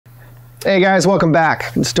Hey guys, welcome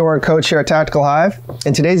back. It's Dorr and Coch here at Tactical Hyve.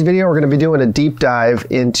 In today's video, we're going to be doing a deep dive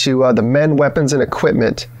into the men, weapons, and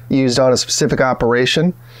equipment used on a specific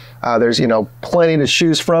operation. There's, plenty to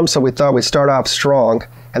choose from, so we thought we'd start off strong,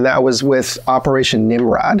 and that was with Operation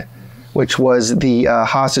Nimrod, which was the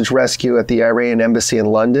hostage rescue at the Iranian embassy in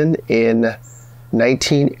London in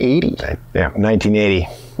 1980. Yeah, 1980,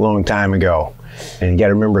 long time ago. And you got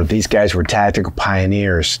to remember, these guys were tactical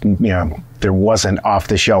pioneers. There wasn't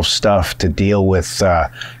off-the-shelf stuff to deal with,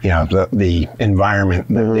 the environment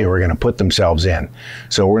that they were going to put themselves in.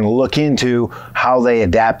 So we're going to look into how they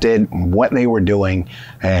adapted, what they were doing,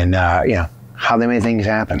 and how they made things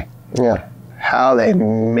happen. Yeah, how they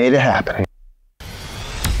made it happen.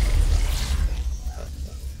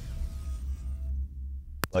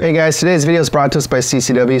 Hey guys, today's video is brought to us by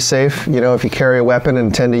CCW Safe. If you carry a weapon and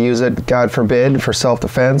intend to use it, God forbid, for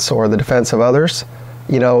self-defense or the defense of others,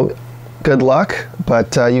 good luck,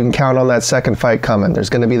 but you can count on that second fight coming. There's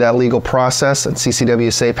going to be that legal process, and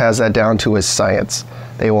CCW Safe has that down to a science.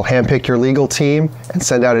 They will handpick your legal team and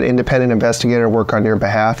send out an independent investigator to work on your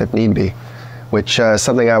behalf if need be, which is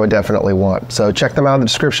something I would definitely want. So check them out in the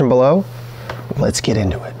description below. Let's get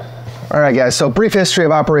into it. All right, guys, so brief history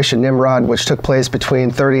of Operation Nimrod, which took place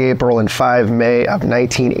between 30 April and 5 May of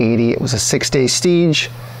 1980. It was a 6-day siege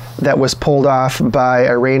that was pulled off by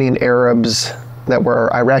Iranian Arabs that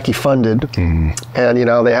were Iraqi funded. And,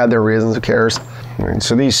 they had their reasons, who cares? Right,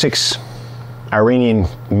 so these 6 Iranian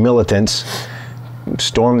militants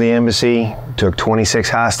stormed the embassy, took 26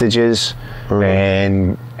 hostages,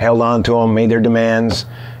 and held on to them, made their demands,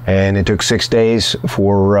 and it took 6 days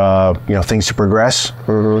for, things to progress.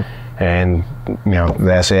 And,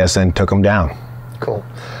 the SAS then took them down. Cool.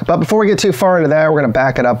 But before we get too far into that, we're going to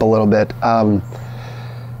back it up a little bit.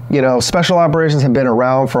 Special operations have been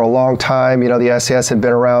around for a long time. The SAS had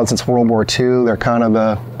been around since World War II. They're kind of,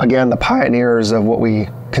 the pioneers of what we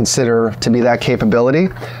consider to be that capability.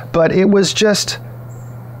 But it was just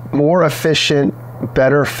more efficient,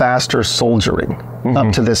 better, faster soldiering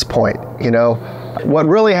up to this point, What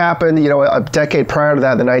really happened, a decade prior to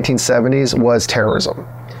that, the 1970s, was terrorism.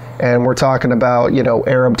 And we're talking about,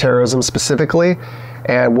 Arab terrorism specifically.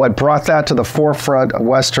 And what brought that to the forefront of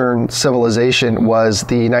Western civilization was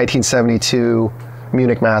the 1972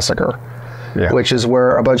 Munich massacre, which is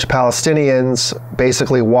where a bunch of Palestinians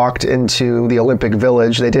basically walked into the Olympic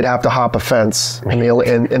Village. They did have to hop a fence in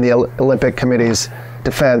the Olympic Committee's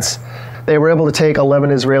defense. They were able to take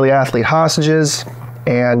 11 Israeli athlete hostages,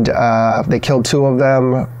 and they killed 2 of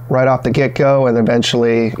them right off the get-go, and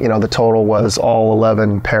eventually, the total was all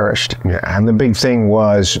 11 perished. Yeah, and the big thing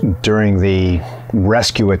was during the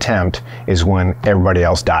rescue attempt is when everybody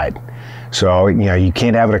else died. So, you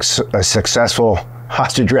can't have a successful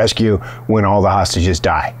hostage rescue when all the hostages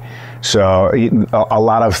die. So a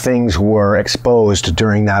lot of things were exposed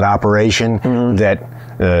during that operation that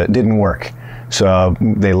didn't work. So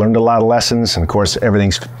they learned a lot of lessons, and of course,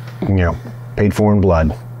 everything's, paid for in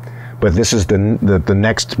blood. But this is the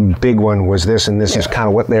next big one was this, and this is kind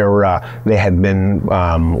of what they had been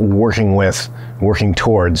working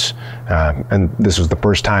towards, and this was the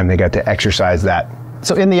first time they got to exercise that.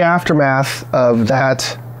 So in the aftermath of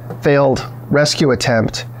that failed rescue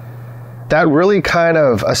attempt, that really kind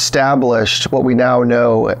of established what we now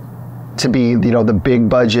know to be, the big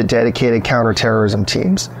budget dedicated counterterrorism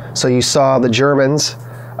teams. So you saw the Germans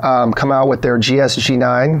come out with their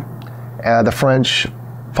GSG-9, the French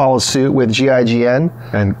followed suit with GIGN.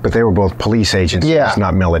 But they were both police agents, it's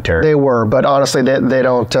not military. They were, but honestly, they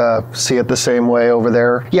don't see it the same way over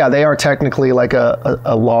there. Yeah, they are technically like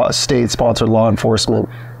a state-sponsored law enforcement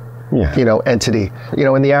entity.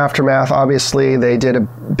 In the aftermath, obviously, they did a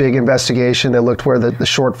big investigation. They looked where the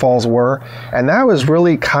shortfalls were, and that was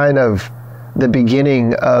really kind of the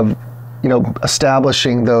beginning of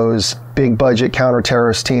establishing those big budget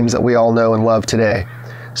counter-terrorist teams that we all know and love today.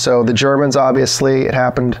 So the Germans, obviously, it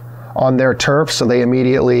happened on their turf, so they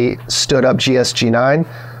immediately stood up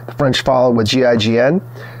GSG-9. The French followed with GIGN.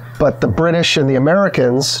 But the British and the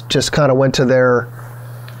Americans just kind of went to their...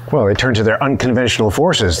 Well, they turned to their unconventional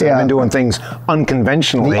forces. They've been doing things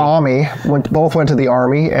unconventionally. The Army, both went to the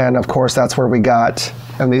Army, and of course that's where we got...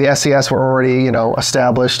 the SAS were already,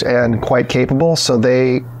 established and quite capable, so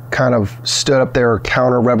they kind of stood up their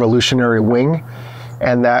counter-revolutionary wing.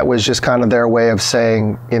 And that was just kind of their way of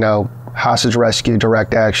saying, hostage rescue,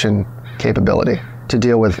 direct action capability to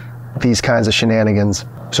deal with these kinds of shenanigans.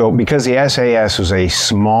 So because the SAS was a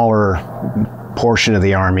smaller portion of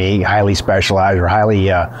the Army, highly specialized or highly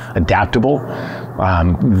adaptable,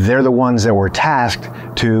 they're the ones that were tasked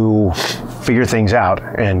to figure things out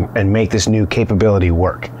and make this new capability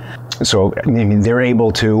work. So I mean, they're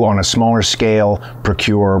able to, on a smaller scale,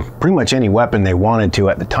 procure pretty much any weapon they wanted to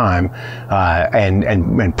at the time,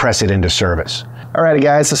 and press it into service. All right,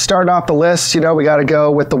 guys, so starting off the list, we got to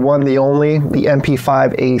go with the one, the only, the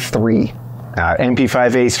MP5A3.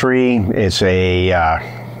 MP5A3 is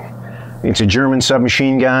it's a German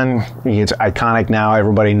submachine gun. It's iconic now,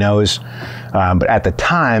 everybody knows. But at the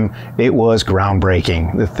time, it was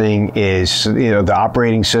groundbreaking. The thing is, the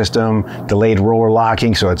operating system, delayed roller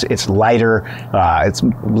locking, so it's lighter, it's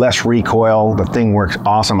less recoil. The thing works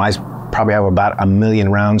awesome. I probably have about 1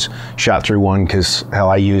 million rounds shot through one, because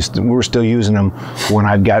hell, we were still using them when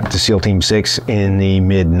I got to SEAL Team 6 in the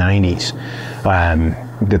mid-90s.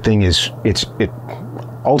 The thing is, it's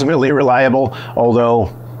ultimately reliable,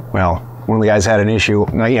 although, well, one of the guys had an issue.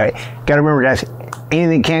 Now, got to remember, guys,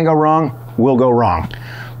 anything can go wrong will go wrong.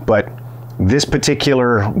 But this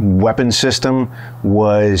particular weapon system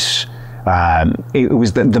was, it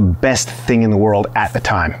was the best thing in the world at the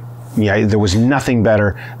time. There was nothing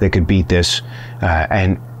better that could beat this.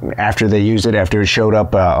 And after they used it, after it showed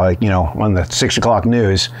up, on the 6 o'clock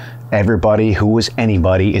news, everybody who was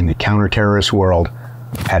anybody in the counter-terrorist world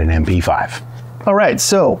had an MP5. All right,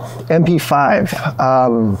 so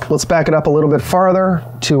MP5. Let's back it up a little bit farther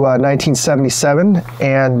to 1977,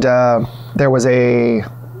 and there was a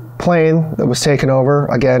plane that was taken over,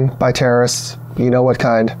 again, by terrorists, you know what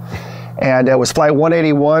kind, and it was Flight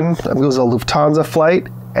 181. It was a Lufthansa flight,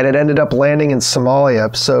 and it ended up landing in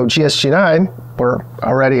Somalia. So GSG-9 were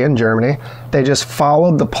already in Germany. They just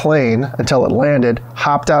followed the plane until it landed,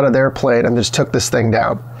 hopped out of their plane, and just took this thing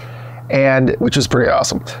down, which was pretty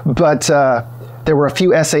awesome. But there were a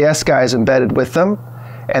few SAS guys embedded with them,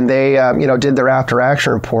 and they did their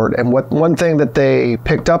after-action report. And one thing that they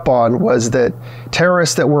picked up on was that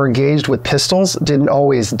terrorists that were engaged with pistols didn't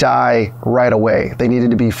always die right away. They needed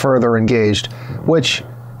to be further engaged, which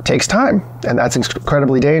takes time, and that's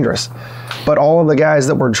incredibly dangerous. But all of the guys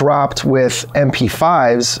that were dropped with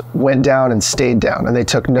MP5s went down and stayed down, and they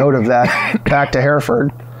took note of that back to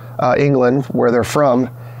Hereford, England, where they're from,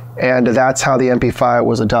 and that's how the MP5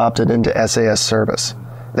 was adopted into SAS service.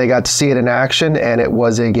 They got to see it in action, and it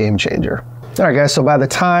was a game changer. All right, guys, so by the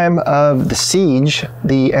time of the siege,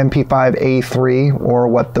 the MP5A3, or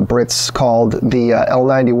what the Brits called the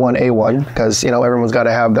L91A1, because, everyone's got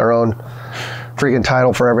to have their own freaking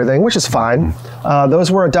title for everything, which is fine. Those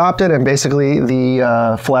were adopted and basically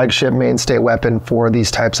the flagship mainstay weapon for these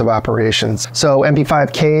types of operations. So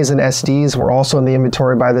MP5Ks and SDs were also in the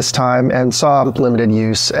inventory by this time and saw limited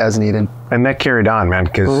use as needed. And that carried on, man,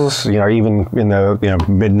 because even in the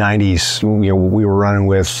mid-90s, we were running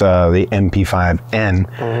with the MP5N,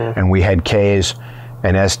 and we had Ks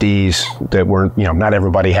and SDs that were, not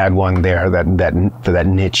everybody had one there for that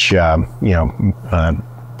niche,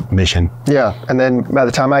 mission. Yeah, and then by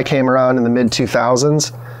the time I came around in the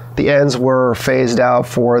mid-2000s, the ends were phased out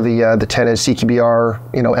for the 10-inch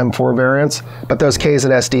CQBR, M4 variants, but those Ks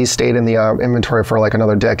and SDs stayed in the inventory for like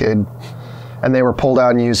another decade, and they were pulled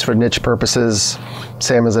out and used for niche purposes,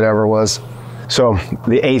 same as it ever was. So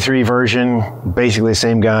the A3 version, basically the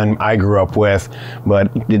same gun I grew up with, but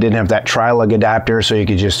it didn't have that tri-lug adapter, so you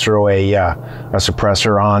could just throw a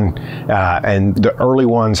suppressor on. And the early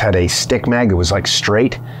ones had a stick mag that was like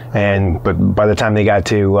straight, but by the time they got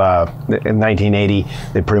to in 1980,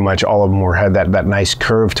 they pretty much all of them had that nice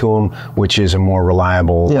curve to them, which is a more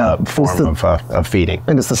reliable form of feeding.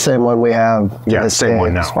 And it's the same one we have. Yeah, same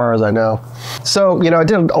one now, as far as I know. So I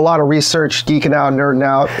did a lot of research, geeking out, nerding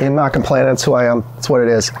out. I'm not complaining. That's who I am. That's what it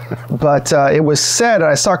is. But it was said,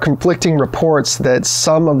 I saw conflicting reports that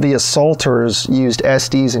some of the assaulters used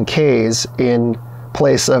SDs and Ks in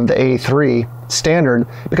place of the A3 standard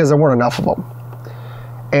because there weren't enough of them.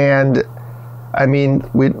 And I mean,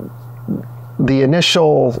 the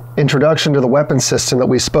initial introduction to the weapon system that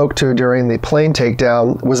we spoke to during the plane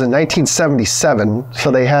takedown was in 1977.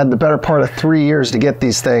 So they had the better part of 3 years to get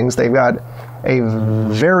these things. They've got a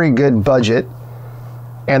very good budget,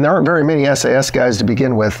 and there aren't very many SAS guys to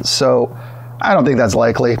begin with. So I don't think that's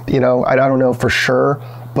likely. I don't know for sure,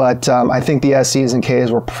 but I think the SCs and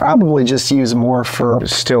Ks were probably just used more for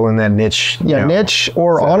still in that niche. Yeah, niche,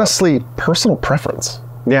 or honestly, personal preference.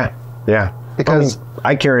 Yeah. Because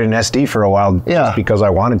I carried an SD for a while just because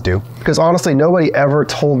I wanted to. Because honestly, nobody ever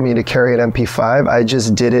told me to carry an MP5. I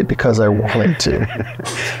just did it because I wanted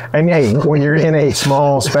to. And hey, when you're in a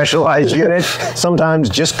small specialized unit, sometimes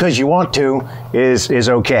just because you want to is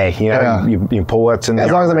okay. You pull what's in there.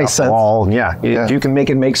 As long as it makes sense. If you can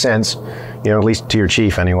make it make sense, at least to your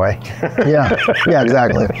chief anyway. Yeah,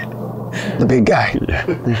 exactly. The big guy.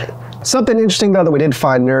 Something interesting, though, that we did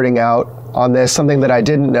find nerding out on this, something that I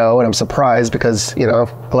didn't know, and I'm surprised because, you know,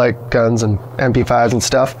 I like guns and MP5s and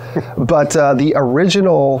stuff. But the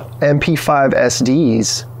original MP5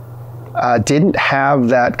 SDs didn't have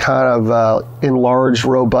that kind of enlarged,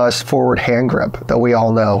 robust forward hand grip that we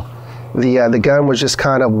all know. The gun was just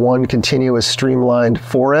kind of one continuous streamlined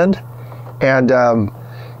forend. And,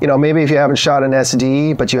 you know, maybe if you haven't shot an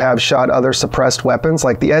SD, but you have shot other suppressed weapons,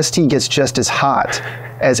 like the ST gets just as hot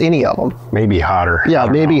as any of them. Maybe hotter. Yeah,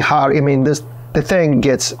 maybe hot. I mean, the thing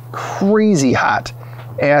gets crazy hot.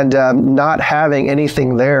 And not having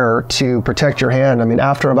anything there to protect your hand, I mean,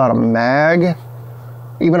 after about a mag,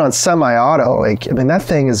 even on semi-auto, like, I mean, that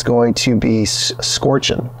thing is going to be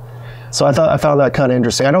scorching. So I found that kind of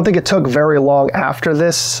interesting. I don't think it took very long after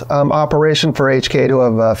this operation for HK to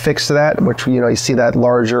have fixed that, which, you know, you see that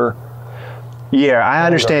larger. Yeah, I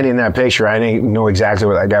understand in that picture. I didn't know exactly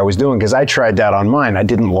what that guy was doing because I tried that on mine. I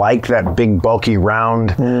didn't like that big, bulky,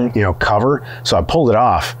 round, you know, cover. So I pulled it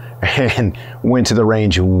off and went to the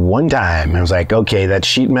range one time. I was like, okay, that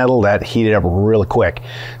sheet metal, that heated up really quick.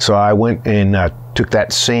 So I went and took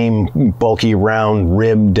that same bulky, round,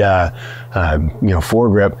 ribbed, you know,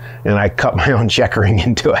 foregrip, and I cut my own checkering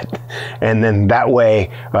into it. And then that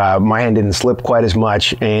way, my hand didn't slip quite as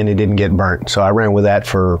much, and it didn't get burnt. So I ran with that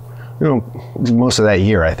for, you know, most of that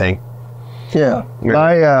year, I think. Yeah. You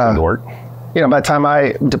know, by the time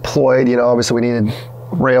I deployed, you know, obviously we needed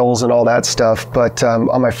rails and all that stuff, but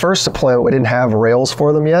on my first deployment, we didn't have rails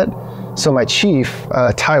for them yet. So my chief,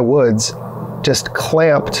 Ty Woods, just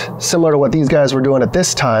clamped, similar to what these guys were doing at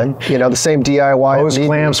this time, you know, the same DIY. Those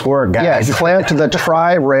clamps work, guys. Yeah, he clamped the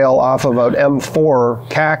tri-rail off of an M4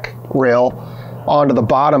 CAC rail onto the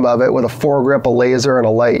bottom of it with a foregrip, a laser, and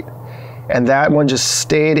a light. And that one just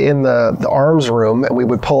stayed in the arms room, and we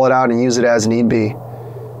would pull it out and use it as need be.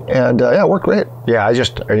 And yeah, it worked great. Yeah, I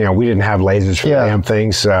just, you know, we didn't have lasers for the damn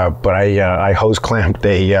things, but I hose clamped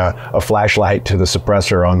a flashlight to the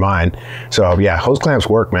suppressor on mine. So yeah, hose clamps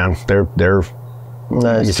work, man. They're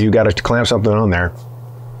nice. If you got to clamp something on there,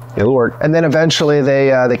 it'll work. And then eventually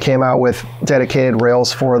they came out with dedicated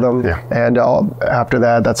rails for them. Yeah. And after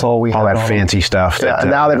that, that's all we had. All that fancy stuff. Yeah.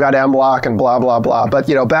 Now they've got M-Block and blah, blah, blah. But,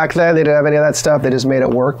 you know, back then they didn't have any of that stuff. They just made it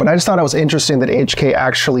work. But I just thought it was interesting that HK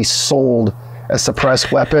actually sold a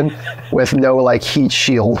suppressed weapon with no, like, heat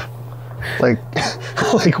shield. Like,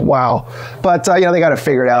 like, wow. But, you know, they got it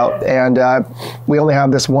figured out. And we only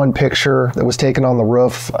have this one picture that was taken on the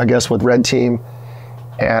roof, I guess, with Red Team.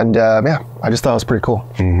 And yeah, I just thought it was pretty cool.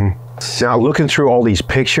 Mm-hmm. Now, looking through all these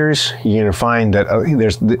pictures, you're going to find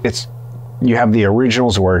that you have the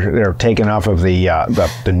originals where they're taken off of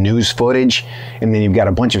the news footage, and then you've got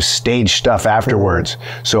a bunch of stage stuff afterwards.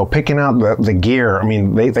 So picking out the gear, I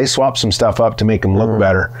mean, they swapped some stuff up to make them look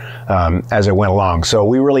better as it went along. So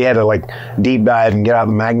we really had to like deep dive and get out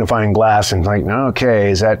the magnifying glass and like,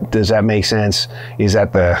 okay, does that make sense? Is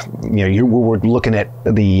that we're looking at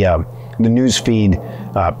the news feed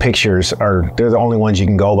pictures they're the only ones you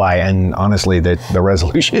can go by, and honestly, the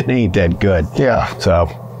resolution ain't that good. Yeah. So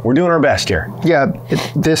we're doing our best here. Yeah,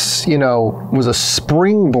 this, you know, was a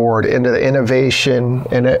springboard into the innovation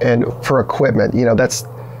and for equipment. You know, that's,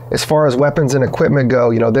 as far as weapons and equipment go,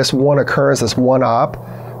 you know, this one occurrence, this one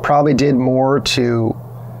op, probably did more to,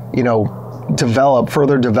 you know,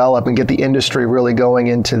 further develop and get the industry really going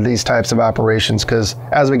into these types of operations. Because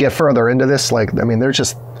as we get further into this, like, I mean, they're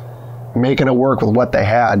just making it work with what they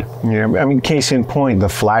had. Yeah, I mean, case in point, the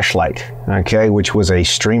flashlight, okay, which was a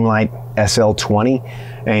Streamlight SL20,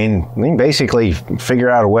 and they basically figure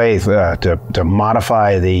out a way to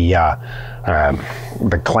modify the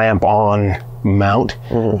clamp-on mount,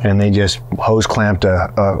 and they just hose clamped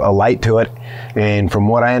a light to it. And from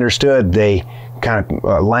what I understood, they kind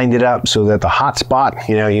of lined it up so that the hot spot,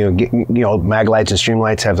 mag lights and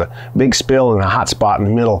Streamlights have a big spill and a hot spot in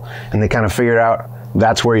the middle, and they kind of figured out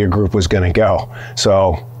that's where your group was going to go.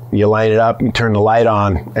 So you line it up, you turn the light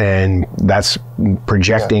on, and that's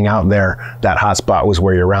projecting out there. That hot spot was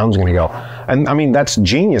where your round's going to go. And I mean, that's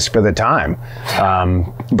genius for the time.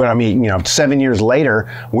 But I mean, 7 years later,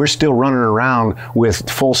 we're still running around with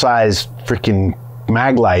full-size freaking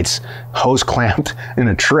mag lights hose clamped in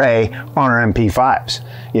a tray on our MP5s.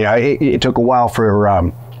 It took a while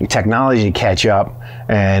for technology to catch up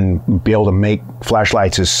and be able to make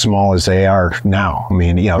flashlights as small as they are now. I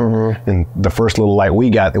mean, and the first little light we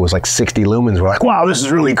got, it was like 60 lumens. We're like, wow, this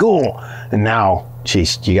is really cool. And now,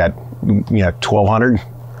 geez, you got 1200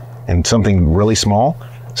 and something really small.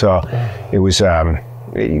 So it was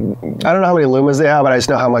I don't know how many lumens they have, but I just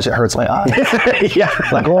know how much it hurts my eyes. Yeah.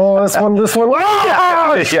 Like, oh, this one.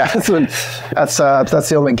 Oh! Yeah. That's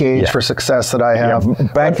the only gauge for success that I have.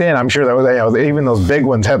 Yeah. Back then, I'm sure that even those big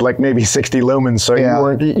ones had like maybe 60 lumens, so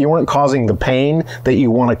you weren't causing the pain that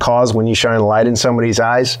you want to cause when you shine a light in somebody's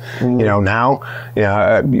eyes. Now,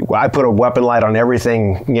 I put a weapon light on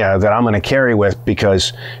everything that I'm going to carry with,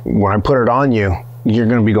 because when I put it on you, you're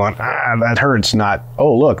going to be going, that hurts, not,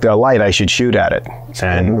 oh, look, the light, I should shoot at it.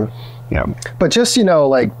 And, But just,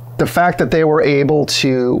 like the fact that they were able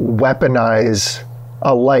to weaponize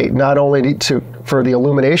a light, not only for the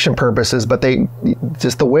illumination purposes, but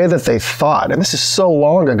just the way that they thought, and this is so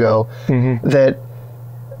long ago, that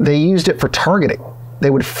they used it for targeting.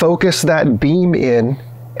 They would focus that beam in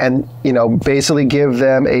and, basically give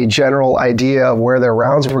them a general idea of where their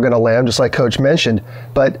rounds were going to land, just like Coach mentioned.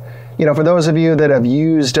 But for those of you that have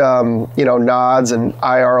used, nods and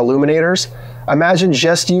IR illuminators, imagine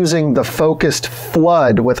just using the focused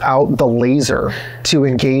flood without the laser to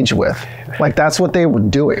engage with. Like, that's what they were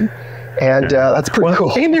doing. And that's pretty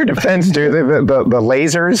cool. In their defense, dude, the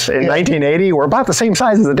lasers in 1980 were about the same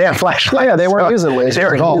size as the damn flashlight. Yeah, they weren't using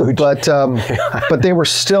lasers at all. Huge. But they were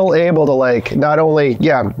still able to, not only,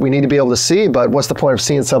 we need to be able to see, but what's the point of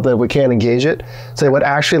seeing something if we can't engage it? So they would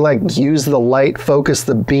actually use the light, focus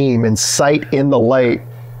the beam, and sight in the light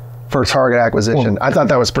for target acquisition. I thought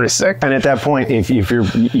that was pretty sick. And at that point, if you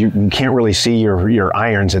can't really see your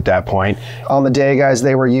irons at that point. On the day, guys,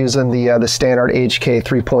 they were using the standard HK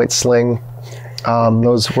 3-point sling.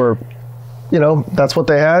 Those were, that's what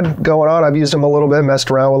they had going on. I've used them a little bit, messed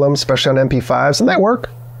around with them, especially on MP5s, and they work.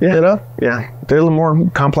 Yeah, yeah, they're a little more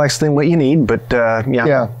complex than what you need, but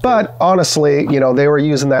yeah. But honestly, they were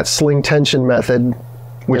using that sling tension method,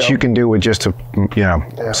 which you can do with just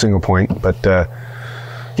a single point, but.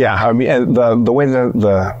 Yeah, I mean, the way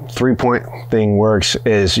the 3-point thing works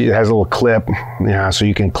is it has a little clip, so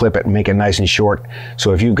you can clip it and make it nice and short.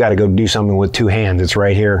 So if you've got to go do something with two hands, it's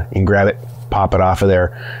right here. You can grab it, pop it off of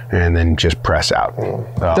there, and then just press out.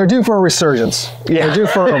 So. They're due for a resurgence. Yeah. They're due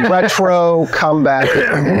for a retro comeback.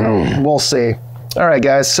 We'll see. All right,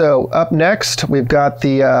 guys. So up next, we've got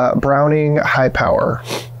the Browning High Power,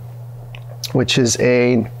 which is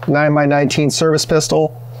a 9x19 service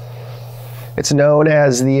pistol. It's known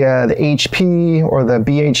as the HP or the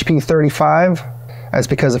BHP 35. That's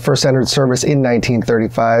because it first entered service in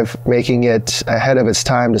 1935, making it ahead of its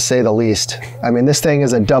time, to say the least. I mean, this thing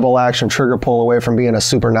is a double action trigger pull away from being a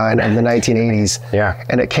Super 9 in the 1980s. Yeah.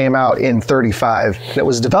 And it came out in 35. And it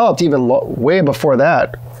was developed even way before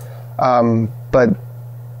that. But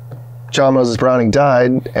John Moses Browning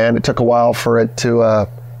died, and it took a while for it to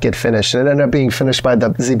get finished. And it ended up being finished by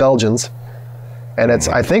the Belgians. And it's,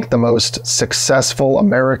 I think, the most successful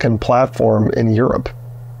American platform in Europe.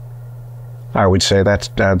 I would say that's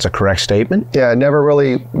a correct statement. Yeah, it never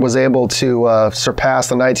really was able to surpass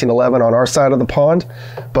the 1911 on our side of the pond,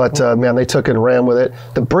 but man, they took it and ran with it.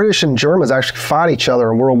 The British and Germans actually fought each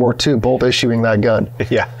other in World War II, both issuing that gun.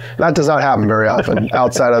 Yeah. That does not happen very often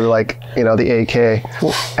outside of the AK.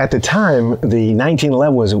 Well, at the time, the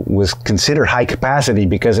 1911 was considered high capacity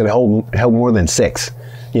because it held more than 6.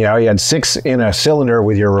 You had 6 in a cylinder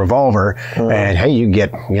with your revolver, and hey, you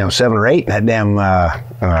get 7 or 8 in that damn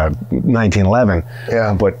 1911.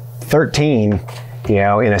 Yeah. But 13,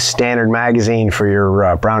 in a standard magazine for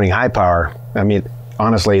your Browning High Power. I mean,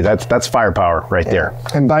 honestly, that's firepower right there.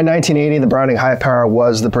 And by 1980, the Browning High Power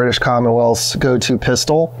was the British Commonwealth's go-to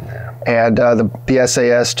pistol. And the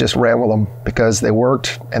SAS just ran with them because they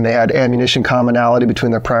worked, and they had ammunition commonality between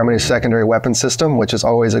their primary and secondary weapon system, which is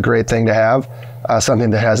always a great thing to have, something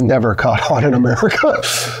that has never caught on in America.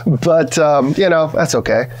 But, that's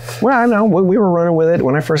okay. Well, I know. We were running with it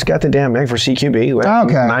when I first got the damn mag for CQB.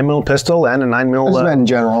 Okay. 9mm pistol and a 9mm... This meant in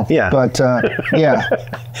general. Yeah. But, yeah.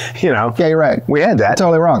 Yeah, you're right. We had that.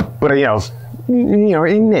 Totally wrong. But, a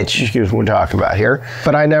niche we're talking about here.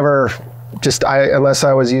 But I never... unless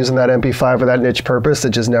I was using that MP5 for that niche purpose, it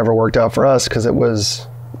just never worked out for us because it was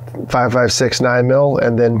 5.56 9mm,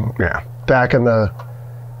 and then back in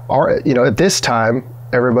at this time,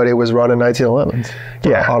 everybody was running 1911s.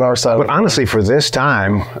 Yeah, on our side. But honestly, for this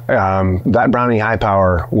time, that Browning High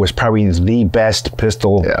Power was probably the best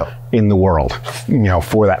pistol in the world.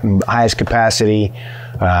 For that highest capacity,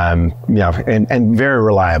 and very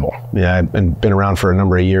reliable. Yeah, and been around for a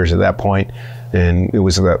number of years at that point. And it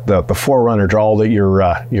was the forerunner to all that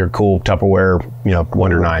your cool Tupperware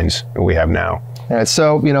Wonder 9s that we have now. All right,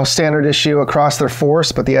 so standard issue across their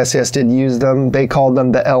force, but the SAS did use them. They called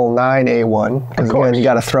them the L9A1 because again, they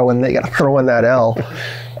got to throw in that L.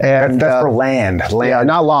 And That's for land. yeah,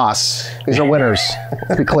 not loss. These are winners.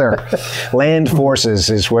 Let's be clear. Land forces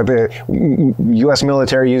is what the U.S.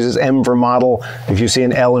 military uses. M for model. If you see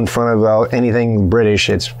an L in front of anything British,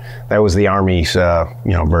 that was the Army's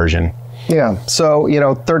version. Yeah, so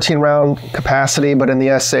 13 round capacity, but in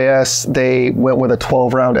the SAS they went with a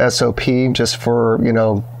 12 round SOP just for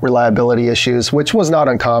reliability issues, which was not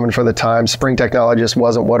uncommon for the time. Spring technology just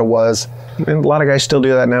wasn't what it was. And a lot of guys still do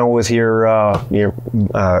that now with your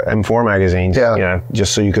M4 magazines. Yeah.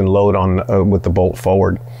 Just so you can load on with the bolt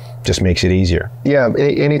forward. Just makes it easier. Yeah,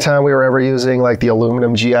 anytime we were ever using like the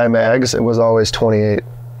aluminum GI mags, it was always 28.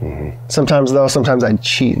 Sometimes I'd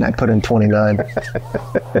cheat and I'd put in 29.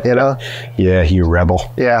 Yeah, you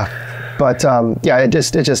rebel. Yeah, but it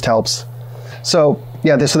just helps. So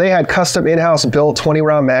so they had custom in-house built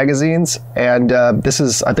 20-round magazines, and this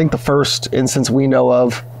is, I think, the first instance we know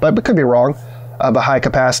of, but it could be wrong, of a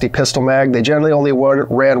high-capacity pistol mag. They generally only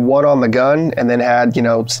ran one on the gun, and then had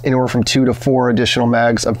anywhere from 2 to 4 additional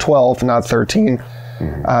mags of 12, not 13,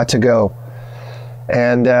 to go.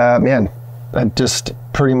 And that just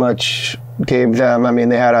pretty much gave them. I mean,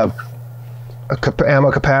 they had a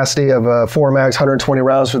ammo capacity of 4 mags, 120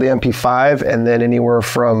 rounds for the MP5, and then anywhere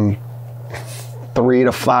from 3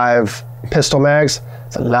 to 5 pistol mags.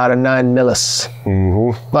 It's a lot of 9 millis.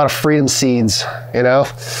 A lot of freedom seeds,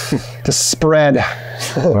 to spread.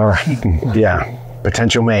 Well, yeah,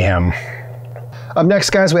 potential mayhem. Up next,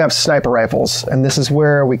 guys, we have sniper rifles, and this is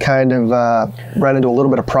where we kind of run into a little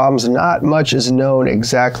bit of problems. Not much is known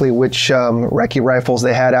exactly which recce rifles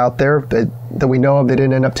they had out there that we know of. They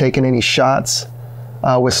didn't end up taking any shots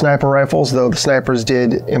with sniper rifles, though the snipers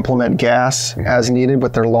did implement gas as needed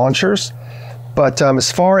with their launchers. But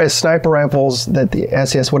as far as sniper rifles that the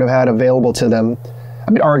SAS would have had available to them,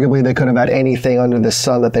 I mean, arguably they could have had anything under the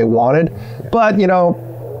sun that they wanted. But,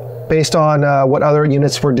 based on what other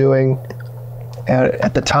units were doing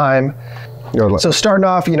at the time. So starting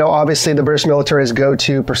off, obviously the British military's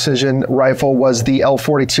go-to precision rifle was the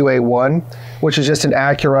L42A1, which is just an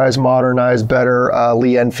accurized, modernized, better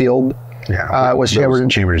Lee Enfield. Yeah, it was chambered in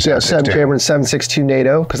 7.62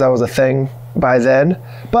 NATO, because that was a thing by then.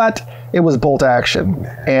 But it was bolt action.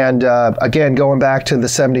 And again, going back to the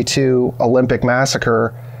 72 Olympic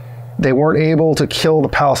massacre, they weren't able to kill the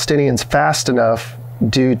Palestinians fast enough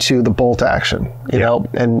due to the bolt action,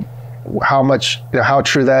 and how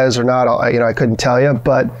true that is or not, I couldn't tell you,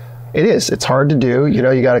 but it is. It's hard to do. You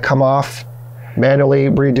got to come off, manually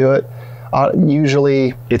redo it.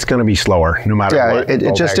 Usually, it's going to be slower, no matter what. Yeah,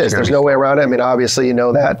 it just is. There's no way around it. I mean, obviously, you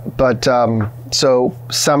know that. But so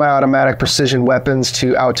semi-automatic precision weapons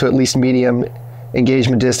out to at least medium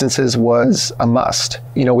engagement distances was a must.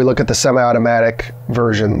 We look at the semi-automatic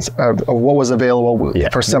versions of what was available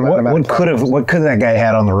for semi-automatic. What could that guy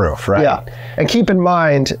had on the roof, right? Yeah, and keep in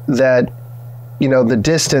mind that the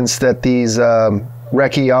distance that these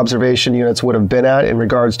recce observation units would have been at in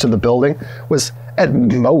regards to the building was at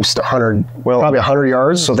most 100, probably 100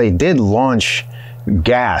 yards. So they did launch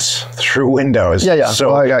gas through windows. Yeah.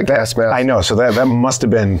 So I got gas mask. I know. So that must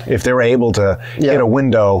have been, if they were able to hit a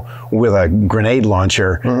window with a grenade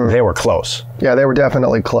launcher, they were close. Yeah, they were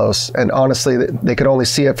definitely close. And honestly, they could only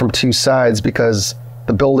see it from two sides because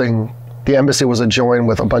the embassy was adjoined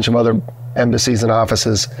with a bunch of other embassies and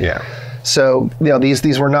offices. Yeah. So,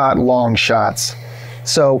 these were not long shots.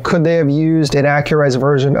 So could they have used an accurized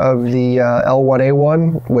version of the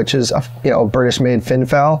L1A1, which is a British-made fin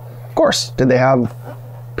foul? Of course. Did they have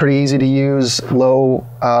pretty easy to use low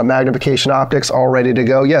magnification optics all ready to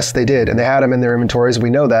go? Yes, they did, and they had them in their inventories. We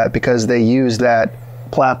know that because they used that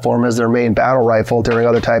platform as their main battle rifle during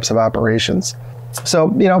other types of operations.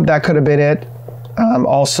 So that could have been it.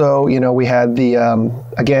 Also, we had the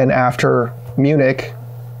again after Munich.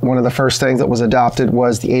 One of the first things that was adopted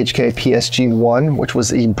was the HK PSG-1, which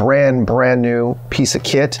was a brand new piece of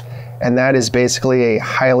kit. And that is basically a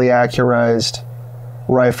highly accurized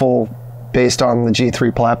rifle based on the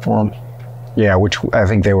G3 platform. Yeah, which I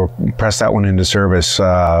think they pressed that one into service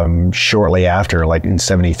shortly after, like in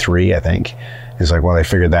 73, I think. It's like, well, they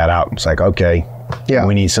figured that out. It's like, okay,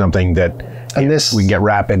 we need something that we can get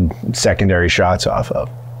rapid secondary shots off of.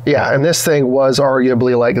 Yeah, and this thing was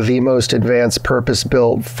arguably like the most advanced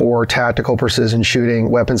purpose-built for tactical precision shooting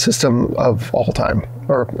weapon system of all time,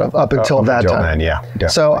 or up until that time. Then, yeah, definitely.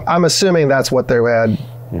 So I'm assuming that's what they had,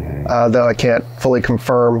 though I can't fully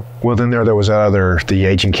confirm. Well, then there was the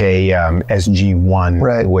H&K SG-1,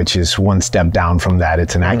 right, which is one step down from that.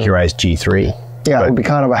 It's an accurized G3. Yeah, it would be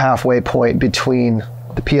kind of a halfway point between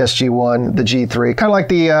the PSG-1, the G3, kind of like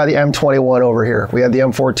the M21 over here. We had the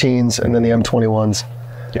M14s and then the M21s.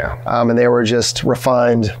 Yeah. And they were just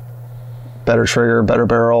refined better trigger, better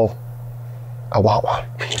barrel. I want one.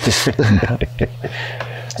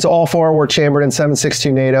 So all 4 were chambered in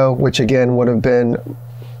 7.62 NATO, which again would have been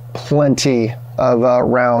plenty of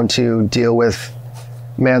round to deal with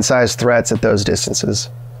man-sized threats at those distances.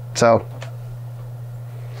 So,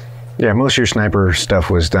 yeah, most of your sniper stuff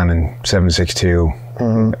was done in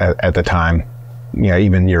 7.62 at the time. Yeah,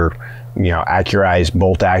 even your accurized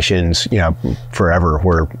bolt actions, forever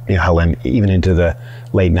were held in, even into the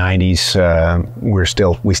late 90s.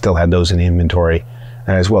 We still had those in inventory,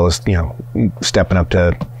 as well as stepping up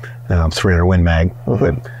to 300 Win Mag.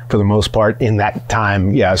 But for the most part, in that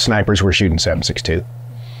time, yeah, snipers were shooting 7.62.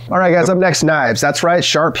 All right, guys, up next, knives. That's right,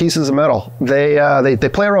 sharp pieces of metal. They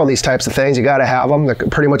play around these types of things. You got to have them. They're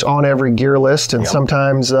pretty much on every gear list, and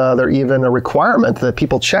sometimes they're even a requirement that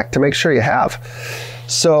people check to make sure you have.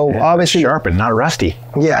 So obviously, sharp and not rusty.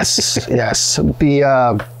 Yes, yes.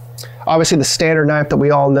 Obviously the standard knife that we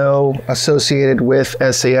all know associated with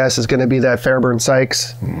SAS is going to be that Fairburn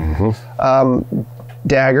Sykes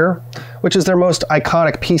dagger, which is their most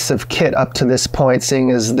iconic piece of kit up to this point,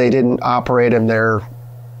 seeing as they didn't operate in their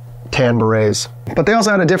tan berets. But they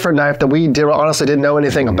also had a different knife that we honestly didn't know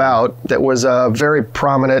anything about that was very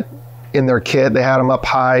prominent in their kit. They had them up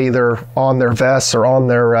high, either on their vests or on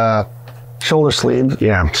their shoulder sleeve.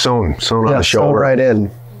 Yeah, sewn on the shoulder. Sewn right in.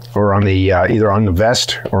 Or on the either on the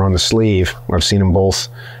vest or on the sleeve. I've seen them both,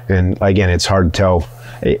 and again, it's hard to tell.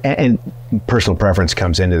 And personal preference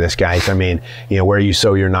comes into this, guys. I mean, where you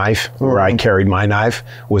sew your knife, where I carried my knife,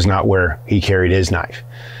 was not where he carried his knife.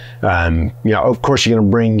 Of course, you're going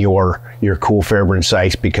to bring your cool Fairburn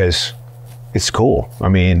Sykes because it's cool. I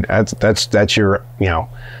mean, that's your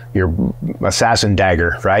your assassin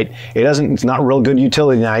dagger, right? It's not a real good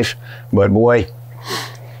utility knife, but boy,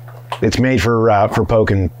 it's made for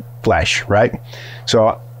poking flesh, right?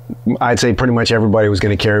 So I'd say pretty much everybody was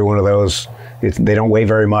going to carry one of those. They don't weigh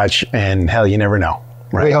very much, and hell, you never know,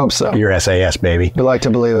 right? We hope so. You're SAS, baby. We like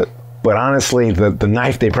to believe it. But honestly, the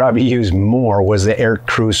knife they probably used more was the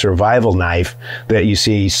aircrew survival knife that you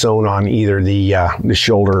see sewn on either the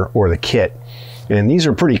shoulder or the kit. And these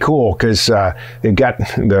are pretty cool because they've got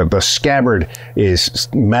the scabbard is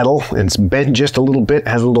metal and it's bent just a little bit,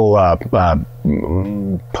 has a little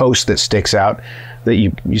post that sticks out that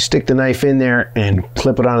you stick the knife in there and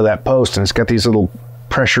clip it onto that post, and it's got these little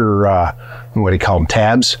pressure, what do you call them,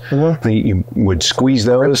 tabs. You would squeeze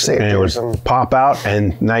those and it would pop out,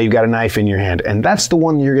 and now you've got a knife in your hand. And that's the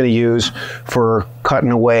one you're going to use for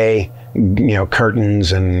cutting away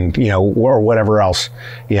curtains and or whatever else.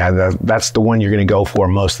 That's the one you're going to go for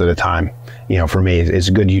most of the time. For me, it's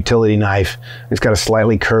a good utility knife. It's got a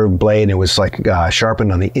slightly curved blade, and it was like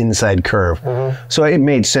sharpened on the inside curve, so it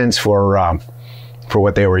made sense for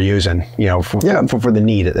what they were using, for the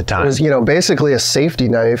need at the time. It was, basically a safety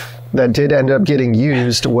knife that did end up getting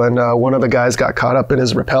used when one of the guys got caught up in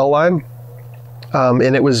his rappel line,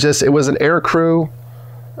 and it was an aircrew,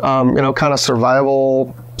 kind of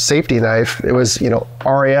survival safety knife. It was,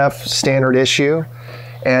 RAF standard issue,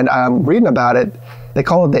 and I'm reading about it. They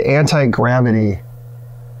call it the anti-gravity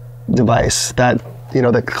device that,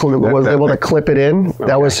 was able to clip it in. Okay.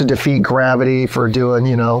 That was to defeat gravity for doing,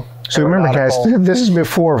 So remember, guys, this is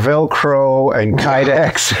before Velcro and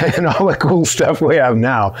Kydex and all the cool stuff we have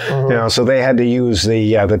now. So they had to use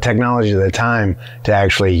the technology of the time to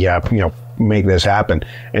actually, make this happen.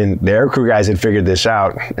 And the aircrew guys had figured this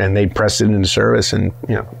out, and they pressed it into service, and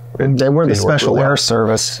and they were the special air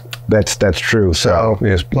service. That's true. So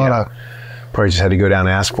probably just had to go down and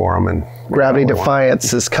ask for them. And Gravity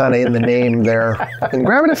Defiance is kind of in the name there. And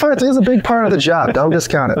Gravity Defiance is a big part of the job. Don't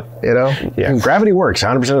discount it, Yeah, gravity works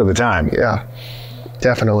 100% of the time. Yeah,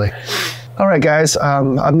 definitely. All right, guys.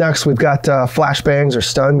 Up next, we've got flashbangs or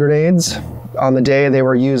stun grenades. On the day, they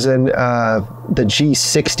were using the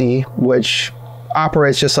G60, which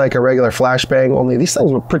operates just like a regular flashbang, only these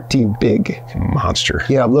things were pretty big. Monster.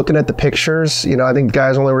 Yeah, I'm looking at the pictures. I think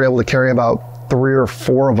guys only were able to carry about 3 or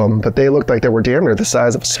 4 of them, but they looked like they were damn near the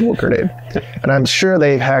size of a smoke grenade. And I'm sure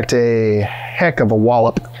they hacked a heck of a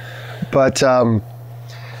wallop. But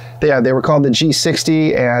they were called the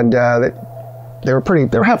G60, and they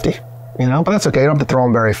were hefty, but that's okay. You don't have to throw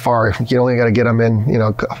them very far. You only got to get them in,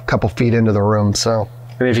 a couple feet into the room. So.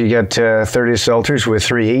 And if you get 30 assaulters with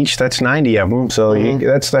 3 each, that's 90 of them. So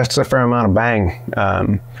that's a fair amount of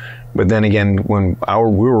bang. But then again, when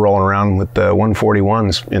we were rolling around with the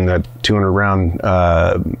 141s in the 200 round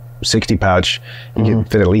 60 pouch, you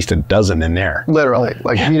could fit at least a dozen in there. Literally,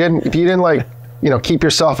 like if you didn't like keep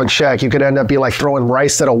yourself in check. You could end up be like throwing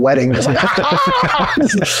rice at a wedding. Because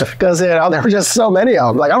there were just so many of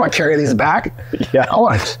them. Like, I don't want to carry these back. Yeah. I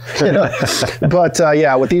want, But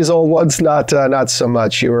yeah, with these old ones, not so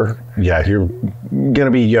much. You're going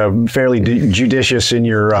to be fairly judicious in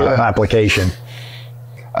your application.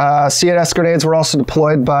 CNS grenades were also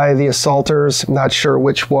deployed by the assaulters. Not sure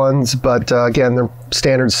which ones, but again, they're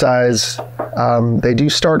standard size. They do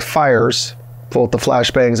start fires, both the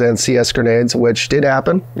flashbangs and CS grenades, which did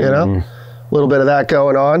happen, a little bit of that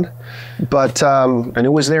going on. But and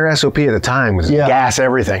it was their SOP at the time, was gas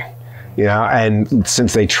everything. And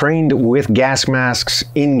since they trained with gas masks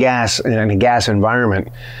in a gas environment,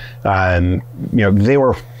 they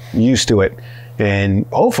were used to it. And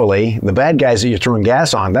hopefully, the bad guys that you're throwing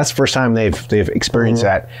gas on, that's the first time they've experienced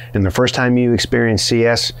that. And the first time you experience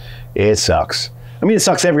CS, it sucks. I mean, it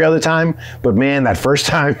sucks every other time, but man, that first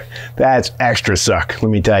time, that's extra suck, let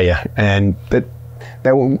me tell you. And that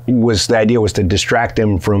was the idea, was to distract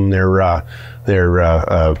them from their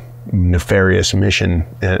nefarious mission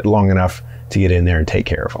long enough to get in there and take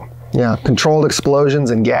care of them. Yeah, controlled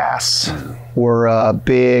explosions and gas were a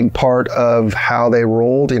big part of how they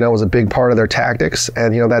rolled. It was a big part of their tactics,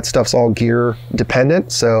 and that stuff's all gear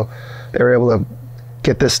dependent. So they were able to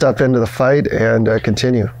get this stuff into the fight and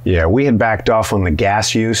continue. Yeah, we had backed off on the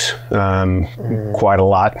gas use quite a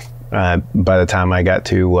lot by the time I got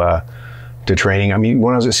to training. I mean,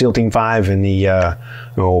 when I was at SEAL Team 5 in the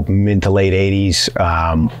mid to late 80s,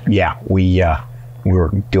 we were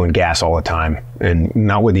doing gas all the time, and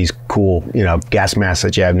not with these cool, gas masks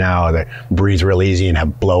that you have now that breathe real easy and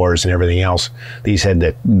have blowers and everything else. These had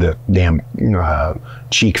the damn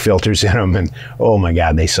cheek filters in them, and oh my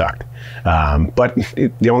God, they sucked. But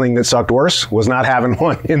the only thing that sucked worse was not having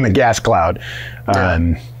one in the gas cloud.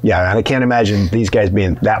 And I can't imagine these guys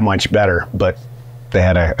being that much better, but they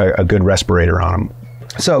had a good respirator on them.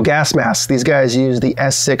 So gas masks, these guys use the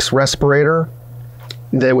S6 respirator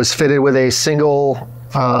that was fitted with a single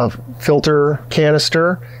filter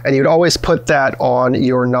canister, and you'd always put that on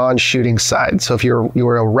your non-shooting side. So if you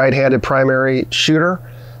were a right-handed primary shooter,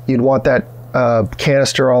 you'd want that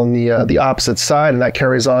canister on the opposite side, and that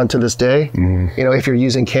carries on to this day. If you're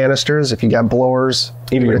using canisters, if you got blowers,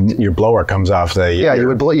 even your blower comes off the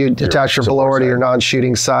you'd attach your blower to your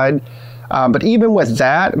non-shooting side. But even with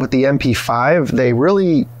that, with the MP5, they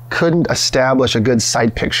really couldn't establish a good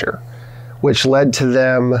sight picture, which led to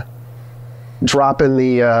them dropping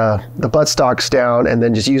the buttstocks down and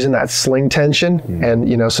then just using that sling tension.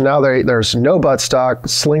 And, so now there's no buttstock,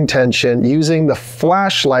 sling tension, using the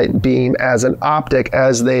flashlight beam as an optic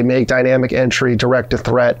as they make dynamic entry direct to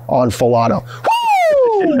threat on full auto.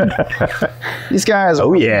 These guys are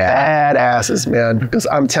badasses, man. Because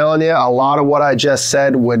I'm telling you, a lot of what I just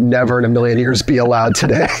said would never in a million years be allowed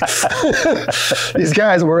today. These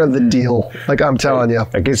guys were the deal. Like, I'm telling you.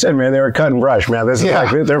 Like I said, man, they were cut and brush, man. This is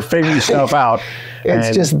like they're figuring stuff out.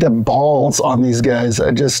 It's just the balls on these guys.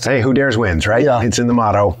 Hey, who dares wins, right? Yeah. It's in the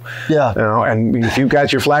motto. Yeah. And if you've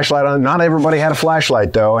got your flashlight on, not everybody had a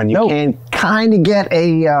flashlight though, and you can kind of get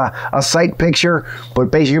a sight picture,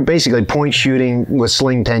 but you're basically point shooting with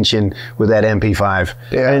sling tension with that MP5.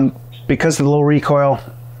 Yeah. And because of the low recoil,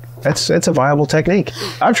 it's a viable technique.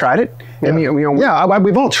 I've tried it. Yeah. I mean,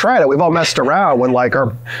 we've all tried it. We've all messed around when like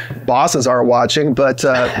our bosses aren't watching, but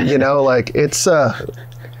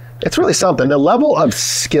it's really something. The level of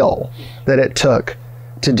skill that it took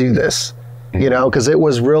to do this, because it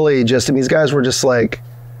was really just, these guys were just like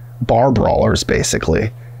bar brawlers,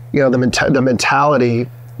 basically. The mentality,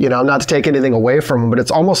 not to take anything away from them, but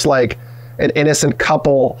it's almost like an innocent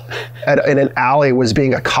couple in an alley was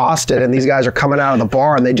being accosted, and these guys are coming out of the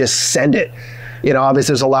bar and they just send it.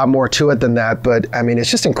 Obviously there's a lot more to it than that, but I mean, it's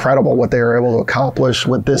just incredible what they were able to accomplish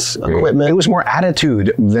with this equipment. It was more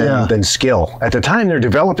attitude than skill. At the time, they're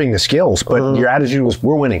developing the skills, but your attitude was,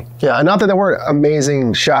 we're winning. Yeah, and not that they weren't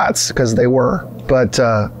amazing shots, because they were, but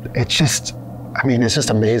it's just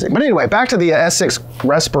amazing. But anyway, back to the S6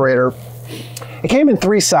 respirator. It came in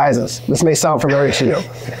 3 sizes. This may sound familiar to you.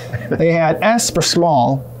 They had S for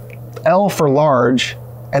small, L for large,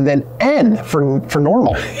 and then N for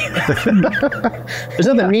normal. There's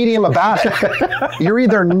nothing medium about it. You're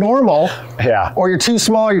either normal, or you're too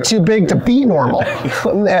small, or you're too big to be normal.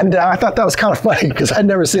 And I thought that was kind of funny because I'd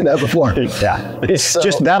never seen that before. Yeah, it's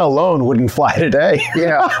just that alone wouldn't fly today.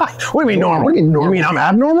 Yeah. What do you mean normal? What do you mean normal? You mean I'm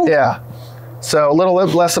abnormal? Yeah. So a little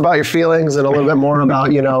bit less about your feelings and a little bit more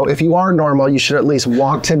about, if you are normal, you should at least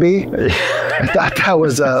want to be. I thought that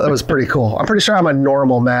was pretty cool. I'm pretty sure I'm a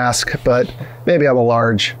normal mask, but maybe I'm a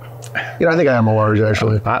large. I think I am a large,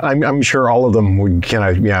 actually. I'm sure all of them would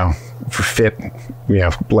kind of, fit,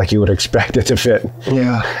 like you would expect it to fit.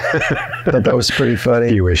 Yeah, that was pretty funny. A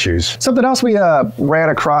few issues. Something else we ran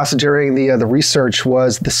across during the research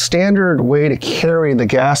was the standard way to carry the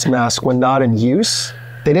gas mask when not in use.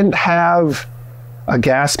 They didn't have a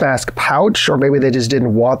gas mask pouch, or maybe they just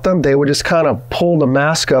didn't want them. They would just kind of pull the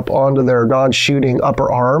mask up onto their non-shooting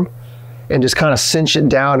upper arm and just kind of cinch it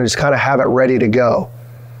down and just kind of have it ready to go.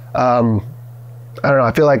 I don't know.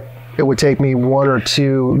 I feel like it would take me 1 or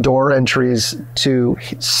 2 door entries to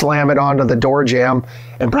slam it onto the door jamb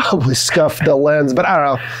and probably scuff the lens. But I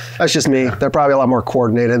don't know. That's just me. They're probably a lot more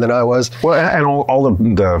coordinated than I was. Well, and all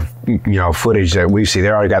the footage that we see, they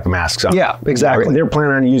already got the masks on. Yeah, exactly. They're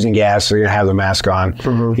planning on using gas, so you're gonna have the mask on.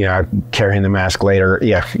 Carrying the mask later.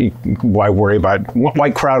 Yeah, why worry about?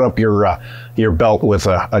 Why crowd up your belt with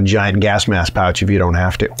a giant gas mask pouch if you don't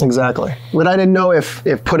have to? Exactly. But I didn't know if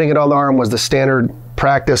putting it on the arm was the standard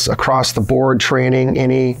practice across the board training,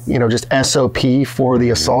 any just SOP for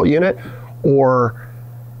the assault unit, or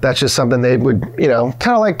that's just something they would kind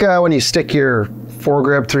of like when you stick your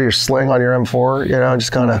foregrip through your sling on your M4,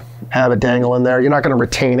 just kind of have it dangle in there. You're not going to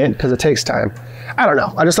retain it because it takes time. I don't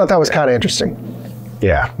know. I just thought that was kind of interesting.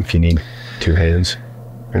 Yeah, if you need 2 hands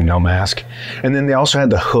and no mask. And then they also had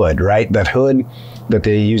the hood, right? That hood that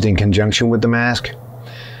they used in conjunction with the mask,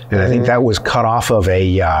 and I think that was cut off of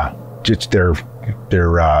just their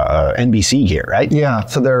NBC gear, right? Yeah,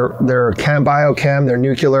 so their biochem, their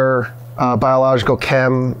nuclear biological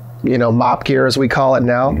chem, MOP gear as we call it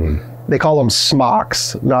now. They call them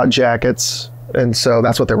smocks, not jackets. And so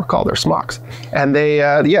that's what they were called, their smocks. And they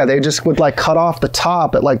just would cut off the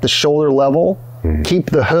top at the shoulder level, keep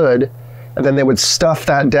the hood, and then they would stuff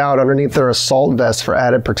that down underneath their assault vest for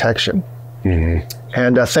added protection.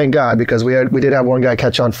 And thank God, because we did have one guy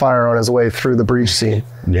catch on fire on his way through the breach scene.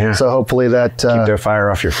 Yeah. So hopefully that keep the fire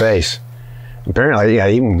off your face. Apparently, yeah,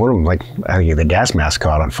 even one of them, I think the gas mask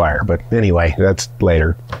caught on fire. But anyway, that's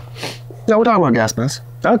later. No, we're talking about gas masks.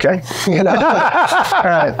 Okay. All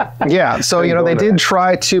right. Yeah. So they did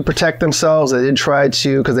try to protect themselves. They did try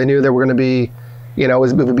to, because they knew they were going to be. It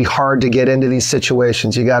would be hard to get into these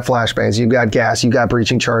situations. You got flashbangs, you got gas, you got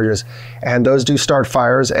breaching charges, and those do start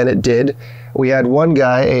fires, and it did. We had one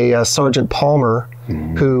guy, a Sergeant Palmer,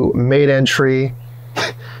 who made entry,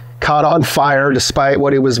 caught on fire despite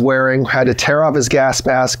what he was wearing, had to tear off his gas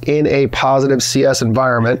mask in a positive CS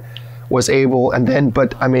environment, was able,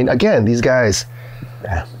 but I mean, again, these guys,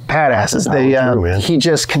 badasses. He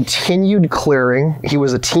just continued clearing. He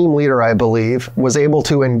was a team leader, I believe, was able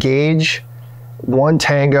to engage one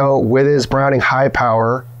tango with his Browning high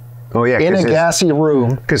power in a gassy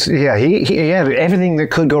room. Because, he had everything that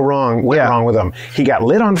could go wrong went wrong with him. He got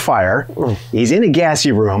lit on fire. He's in a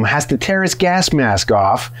gassy room, has to tear his gas mask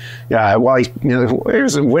off while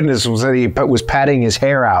there's a witness that he was patting his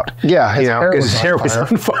hair out. Yeah, his hair was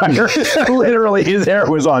on fire. Literally, his hair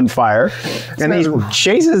was on fire. And he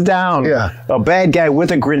chases down a bad guy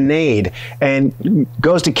with a grenade and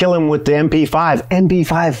goes to kill him with the MP5.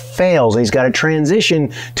 MP5 fails, and he's got to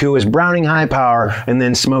transition to his Browning high power and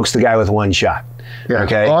then smokes the guy with one shot. Yeah.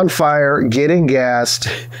 Okay. On fire, getting gassed,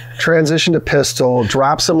 transition to pistol,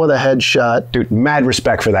 drops him with a headshot. Dude, mad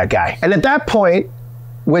respect for that guy. And at that point,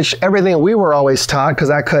 which everything we were always taught, because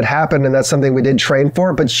that could happen and that's something we did train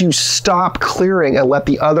for, but you stop clearing and let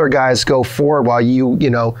the other guys go forward while you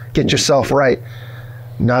get yourself right.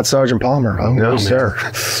 Not Sergeant Palmer. Oh, no, sir.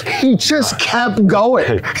 He just kept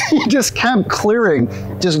going. He just kept clearing,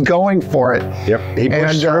 just going for it. Yep. He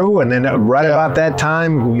pushed through, and then about that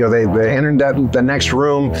time, they entered the next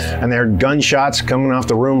room, and there were gunshots coming off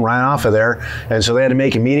the room right off of there, and so they had to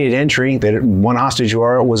make immediate entry. One hostage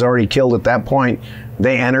was already killed at that point.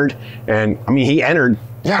 They entered, and he entered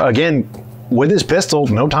again with his pistol.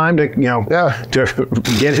 No time to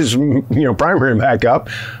to get his primary back up.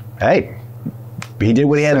 Hey. He did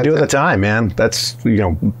what he had to do at the time, man. That's,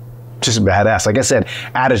 just badass. Like I said,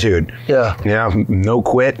 attitude. Yeah. No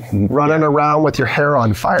quit. Running around with your hair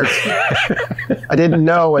on fire. I didn't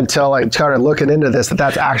know until I started looking into this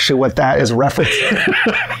that's actually what that is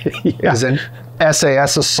referencing. Is an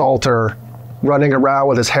SAS assaulter running around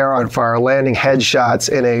with his hair on fire, landing headshots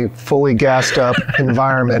in a fully gassed up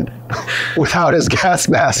environment without his gas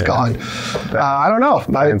mask on. I don't know.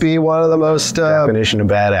 Might be one of the most definition of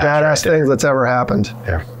badass things that's ever happened.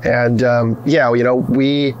 Yeah. And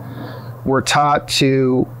we were taught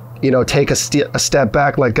to take a step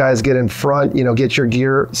back, let guys get in front, get your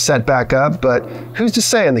gear set back up. But who's to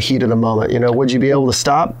say in the heat of the moment, would you be able to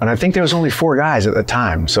stop? And I think there was only 4 guys at the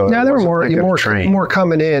time. So yeah, there were more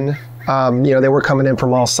coming in. They were coming in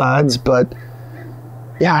from all sides, but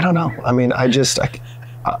I don't know. I mean,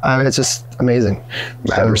 It's just amazing.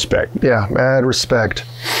 Mad respect. Yeah, mad respect.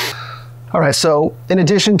 All right, so in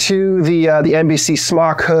addition to the NBC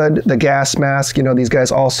smock hood, the gas mask, you know, these guys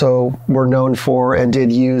also were known for and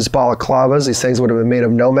did use balaclavas. These things would have been made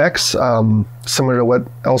of Nomex, similar to what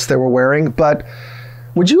else they were wearing. But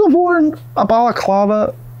would you have worn a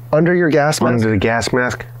balaclava under your gas mask? Under the gas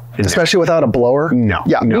mask? Especially without a blower? No.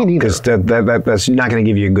 Yeah, no, me neither. Because that's not going to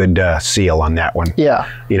give you a good seal on that one. Yeah.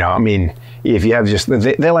 You know, I mean, if you have just,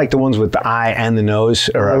 they like the ones with the eye and the nose,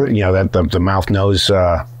 or, you know, the mouth-nose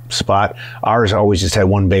spot. Ours always just had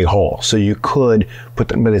one big hole. So you could put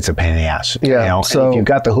them, but it's a pain in the ass. Yeah. You know? So and if you've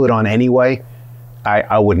got the hood on anyway,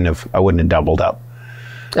 I wouldn't have doubled up.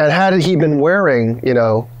 And had he been wearing, you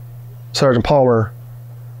know, Sergeant Palmer,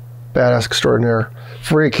 badass extraordinaire,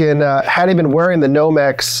 freaking, had he been wearing the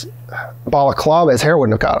Nomex balaclava, his hair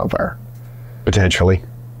wouldn't have got on fire. Potentially.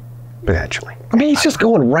 I mean, he's just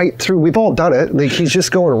going right through. We've all done it. Like, he's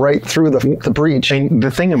just going right through the breach. And the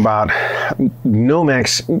thing about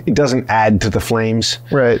Nomex, it doesn't add to the flames.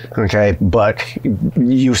 Right. Okay, but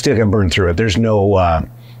you still can burn through it. There's no.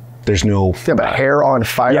 Yeah, but hair on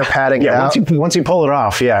fire, patting it out. Once you pull it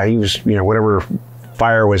off, yeah, he was, you know, whatever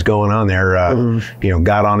fire was going on there, you know,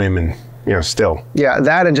 got on him, and, you know, still. Yeah,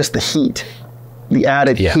 that and just the heat. The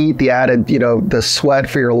added heat, the added, you know, the sweat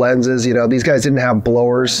for your lenses. You know, these guys didn't have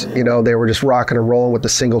blowers. You know, they were just rocking and rolling with the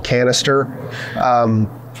single canister.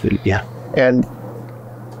 Yeah. And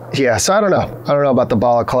yeah, so I don't know about the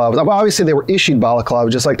balaclavas. Well, obviously, they were issued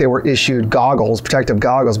balaclavas just like they were issued goggles, protective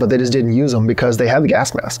goggles, but they just didn't use them because they had the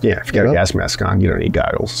gas mask. Yeah, if you got a gas mask on, you don't need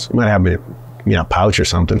goggles. You might have a, you know, pouch or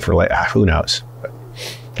something for like, who knows.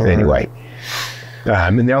 But anyway.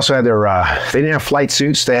 And they also had their, they didn't have flight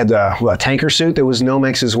suits. They had a tanker suit that was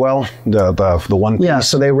Nomex as well, the one piece. Yeah,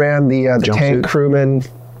 so they ran the tank suit. crewman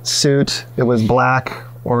suit. It was black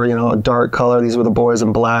or, you know, a dark color. These were the boys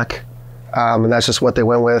in black. And that's just what they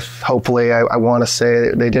went with. Hopefully, I want to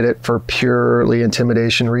say they did it for purely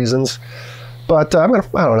intimidation reasons. But I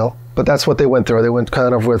don't know. But that's what they went through. They went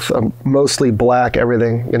kind of with mostly black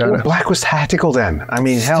everything. You know, well, black was tactical then. I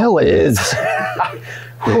mean, still is.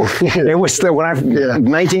 It was still, when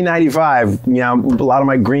 1995, you know, a lot of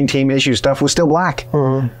my green team issue stuff was still black.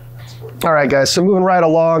 All right, guys, so moving right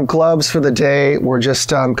along, gloves for the day were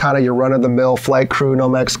just kind of your run-of-the-mill flight crew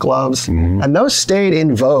Nomex gloves, and those stayed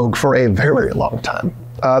in vogue for a very, very long time.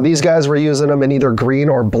 These guys were using them in either green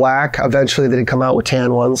or black. Eventually, they did come out with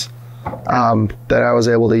tan ones that I was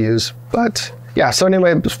able to use. But yeah, so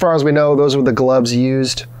anyway, as far as we know, those were the gloves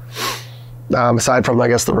used, aside from, I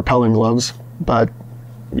guess, the repelling gloves. But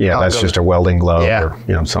yeah, that's just a welding glove or,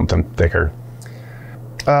 you know, something thicker.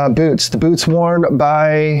 Boots. The boots worn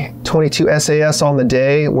by 22 SAS on the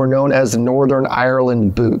day were known as the Northern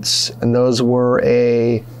Ireland boots. And those were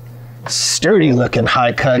a sturdy-looking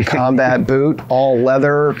high-cut combat boot, all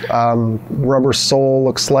leather, rubber sole,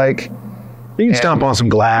 looks like. You can stomp on some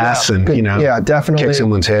glass and, you know, definitely kick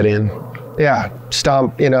someone's head in. Yeah,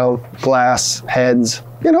 stomp, you know, glass, heads,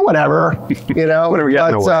 you know, whatever. You know, whatever you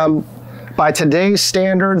got in the way. By today's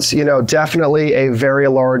standards, you know, definitely a very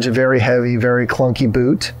large, very heavy, very clunky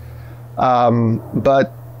boot.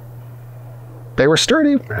 But they were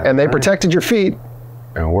sturdy and they protected your feet.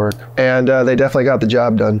 It'll work. And they definitely got the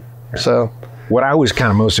job done. So what I was kind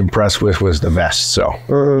of most impressed with was the vest. So,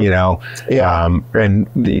 you know, and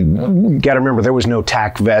you got to remember there was no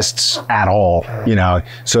tack vests at all, you know,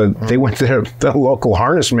 so they went to the local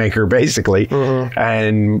harness maker basically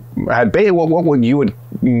and had what you would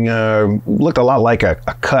looked a lot like a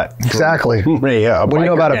cut. Exactly. What do you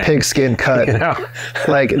know about a pigskin cut? You know?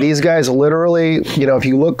 Like these guys literally, you know, if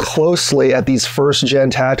you look closely at these first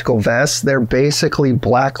gen tactical vests, they're basically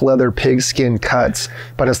black leather pigskin cuts,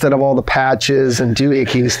 but instead of all the patches and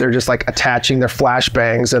doohickeys, they're just like attaching their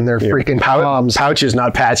flashbangs and their freaking comms. Pouches,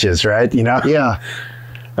 not patches, right? You know? Yeah.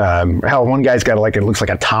 Hell, one guy's got like, it looks like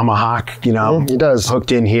a tomahawk, you know, he does,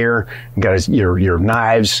 hooked in here. You got your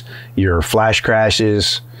knives, your flash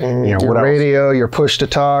crashes, you know, your what radio, else? your push to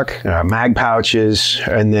talk, mag pouches,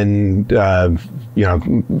 and then you know,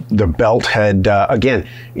 the belt had again.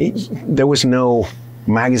 There was no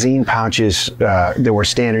magazine pouches that were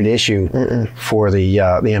standard issue for the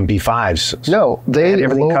MP5s. No, they had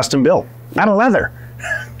everything custom built out of leather.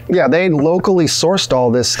 Yeah, they locally sourced all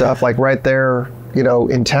this stuff, like right there, you know,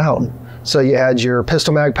 in town. So you had your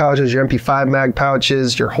pistol mag pouches, your MP5 mag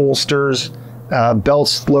pouches, your holsters,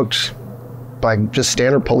 belts looked like just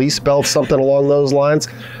standard police belts, something along those lines.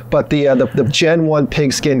 But the Gen 1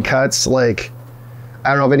 pigskin cuts, like, I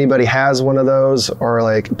don't know if anybody has one of those or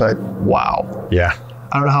like, but wow. Yeah.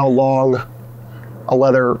 I don't know how long a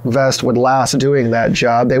leather vest would last doing that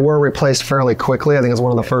job. They were replaced fairly quickly. I think it's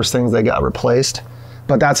one of the first things they got replaced.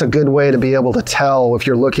 But that's a good way to be able to tell if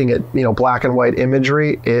you're looking at, black and white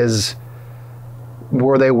imagery is,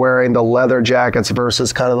 were they wearing the leather jackets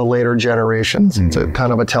versus kind of the later generations? It's a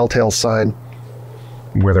kind of a telltale sign.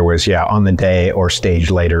 Whether it was, on the day or staged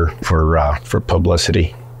later for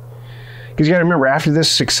publicity. Because you got to remember, after this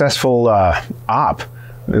successful op,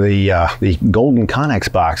 the golden Connex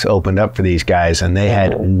box opened up for these guys, and they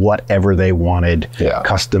had whatever they wanted,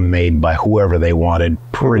 custom made by whoever they wanted,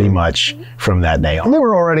 pretty much from that day on. And they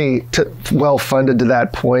were already well funded to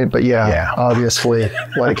that point, but obviously,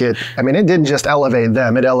 it didn't just elevate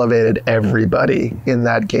them; it elevated everybody in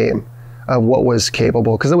that game of what was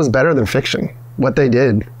capable, because it was better than fiction. What they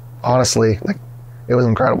did, honestly, it was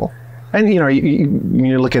incredible. And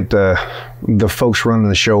you look at the folks running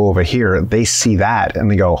the show over here, they see that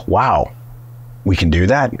and they go, wow, we can do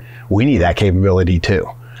that. We need that capability too.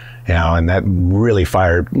 And that really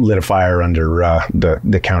lit a fire under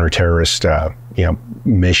the counter-terrorist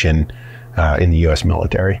mission in the U.S.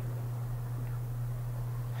 military.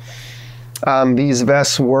 These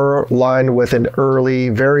vests were lined with an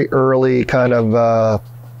very early kind of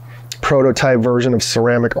prototype version of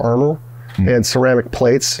ceramic armor and ceramic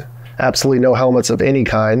plates. Absolutely no helmets of any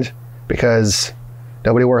kind, because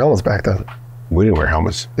nobody wore helmets back then. We didn't wear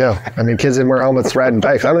helmets. Yeah, kids didn't wear helmets riding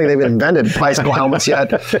bikes. I don't think they've even invented bicycle helmets yet.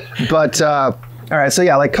 But all right, so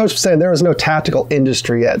like Coach was saying, there was no tactical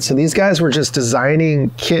industry yet. So these guys were just designing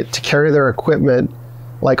kit to carry their equipment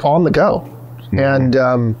on the go,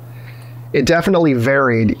 and it definitely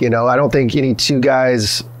varied. I don't think any two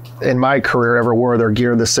guys in my career ever wore their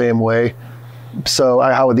gear the same way. So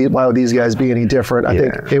why would these guys be any different? I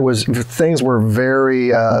think things were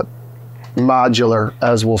very modular,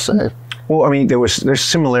 as we'll say. Well, there's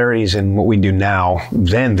similarities in what we do now.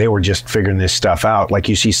 Then they were just figuring this stuff out. Like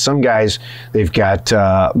you see some guys, they've got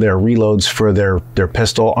their reloads for their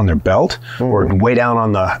pistol on their belt, or way down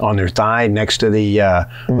on their thigh next to the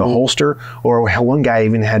holster. Or one guy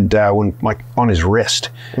even had one on his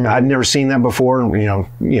wrist. I'd never seen that before.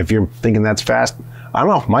 If you're thinking that's fast, I don't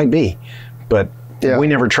know, might be. But we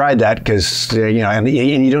never tried that because, and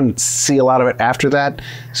you don't see a lot of it after that.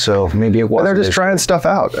 So maybe it wasn't. They're just trying stuff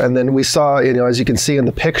out. And then we saw, as you can see in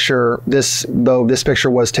the picture, this picture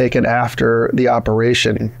was taken after the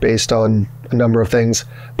operation based on a number of things.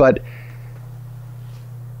 But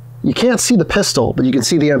you can't see the pistol, but you can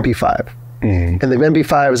see the MP5. And the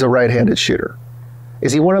MP5 is a right-handed shooter.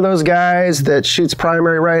 Is he one of those guys that shoots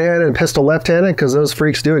primary right-handed and pistol left-handed? Because those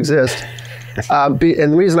freaks do exist. And the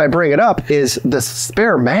reason I bring it up is the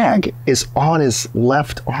spare mag is on his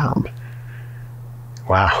left arm.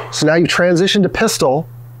 Wow. So now you transition to pistol.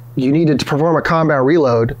 You needed to perform a combat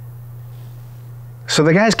reload. So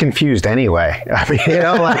the guy's confused anyway. Maybe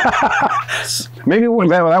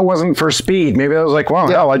that wasn't for speed. Maybe I was like, well,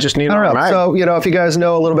 no, I just need a mag. So, if you guys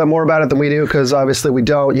know a little bit more about it than we do, because obviously we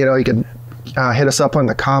don't, you can hit us up on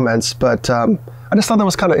the comments. But I just thought that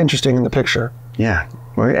was kind of interesting in the picture. Yeah.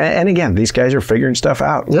 And again, these guys are figuring stuff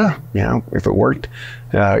out. Yeah. If it worked,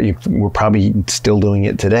 we're probably still doing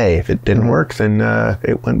it today. If it didn't work, then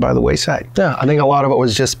it went by the wayside. Yeah, I think a lot of it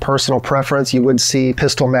was just personal preference. You would see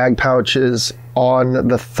pistol mag pouches on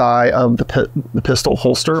the thigh of the pistol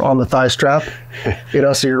holster, on the thigh strap.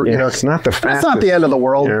 So you're, it's not the fastest. It's not the end of the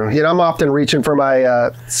world. I'm often reaching for my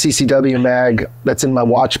CCW mag that's in my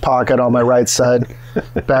watch pocket on my right side.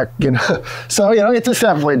 Back, So, it's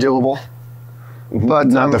definitely doable. But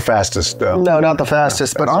not the fastest, though. No, not the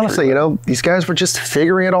fastest. But honestly, these guys were just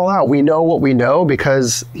figuring it all out. We know what we know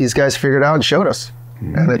because these guys figured it out and showed us.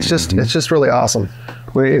 And it's just really awesome.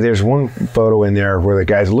 Well, there's one photo in there where the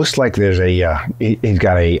guy looks like there's he's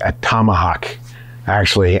got a tomahawk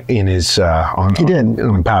actually in his on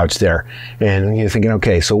the pouch there. And you're thinking,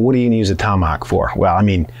 okay, so what do you use a tomahawk for? Well,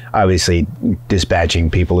 obviously dispatching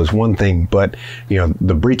people is one thing, but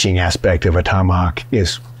the breaching aspect of a tomahawk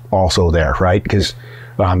is also there, right? Because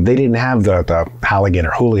they didn't have the Halligan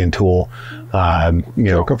or Hooligan tool, at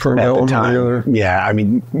the time. Yeah,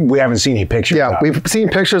 we haven't seen any pictures. Yeah, we've seen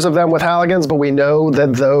pictures of them with Halligans, but we know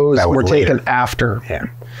that those were taken after. Yeah.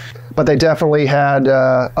 But they definitely had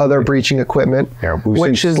other breaching equipment. Yeah,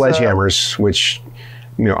 we've seen sledgehammers, which,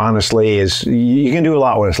 honestly, you can do a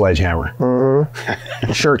lot with a sledgehammer.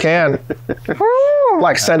 Mm-hmm. Sure can.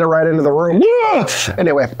 Send it right into the room.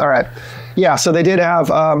 Anyway, all right. Yeah, so they did have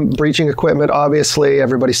breaching equipment. Obviously,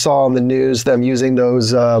 everybody saw on the news them using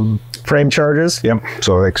those frame charges. Yep.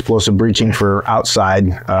 So explosive breaching for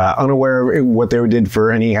outside, unaware of what they did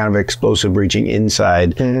for any kind of explosive breaching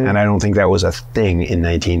inside, and I don't think that was a thing in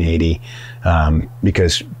 1980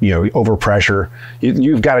 because overpressure.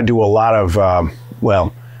 You've got to do a lot of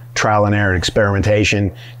trial and error and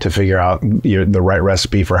experimentation to figure out the right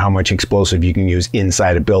recipe for how much explosive you can use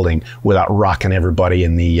inside a building without rocking everybody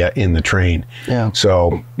in the train. Yeah.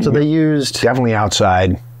 So they used definitely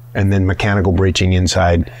outside, and then mechanical breaching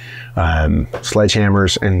inside,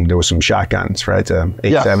 sledgehammers, and there was some shotguns, right?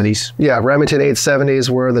 870s. Yeah, Remington 870s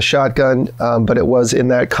were the shotgun, but it was in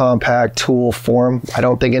that compact tool form. I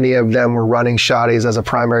don't think any of them were running shotties as a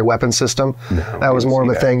primary weapon system. No, that was more of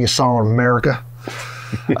a thing you saw in America.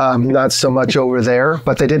 Not so much over there,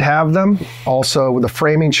 but they did have them. Also, with the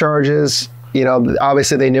framing charges,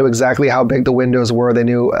 obviously they knew exactly how big the windows were. They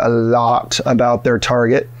knew a lot about their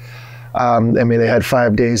target. They had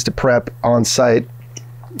 5 days to prep on site.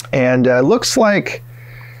 And it looks like,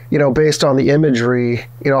 based on the imagery,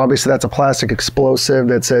 obviously that's a plastic explosive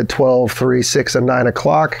that's at 12, 3, 6, and 9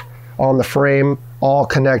 o'clock on the frame, all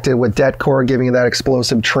connected with det core, giving you that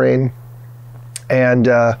explosive train. And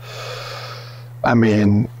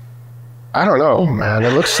I don't know, man.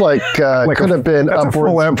 It looks like it could have been upwards.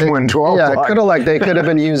 Full M112 yeah, block. They could have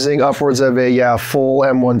been using upwards of a full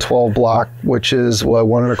M112 block, which is what,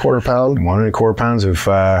 1.25 pound? 1.25 pounds of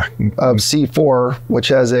C4, which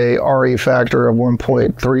has a RE factor of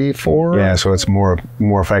 1.34. Yeah, so it's more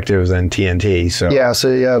effective than TNT. So yeah,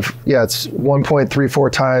 so you have it's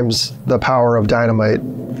 1.34 times the power of dynamite.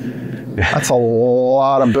 That's a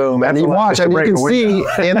lot of boom. And you watch, and you can see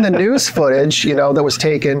in the news footage, that was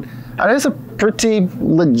taken, that is a pretty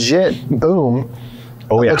legit boom.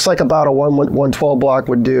 Oh, yeah. Looks like about a 112 block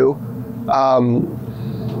would do. I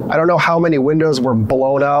don't know how many windows were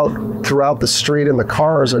blown out throughout the street in the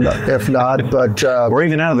cars, if not, but... or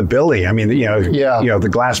even out of the building. The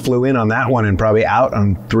glass flew in on that one and probably out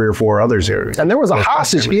on 3 or 4 others. And there was a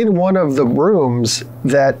hostage in one of the rooms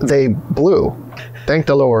that they blew. Thank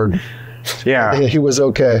the Lord. Yeah, he was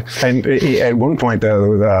okay. And at one point,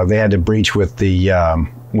 though, they had to breach with the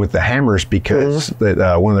hammers because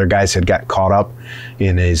one of their guys had got caught up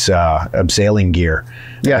in his abseiling gear.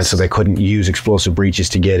 Yes. So they couldn't use explosive breaches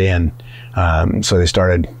to get in. So they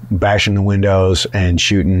started bashing the windows and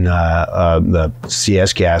shooting the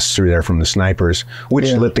CS gas through there from the snipers,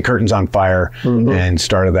 which lit the curtains on fire and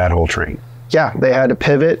started that whole train. Yeah, they had to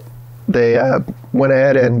pivot. They went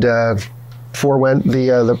ahead and forewent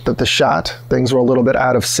the shot. Things were a little bit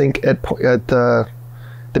out of sync at the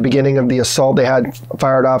beginning of the assault. They had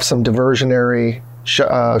fired off some diversionary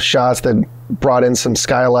shots that brought in some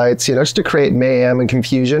skylights, just to create mayhem and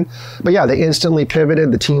confusion. But yeah, they instantly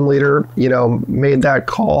pivoted. The team leader, made that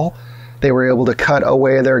call. They were able to cut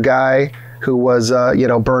away their guy who was,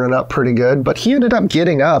 burning up pretty good. But he ended up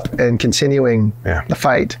getting up and continuing the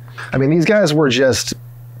fight. These guys were just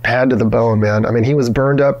pad to the bone, man. He was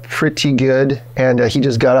burned up pretty good, and he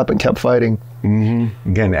just got up and kept fighting.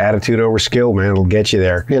 Again, attitude over skill, man. It'll get you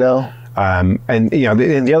there. And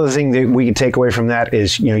the other thing that we can take away from that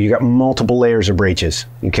is, you got multiple layers of breaches.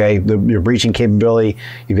 Okay, your breaching capability.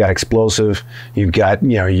 You've got explosive. You've got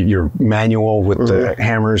your manual with the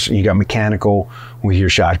hammers. And you got mechanical with your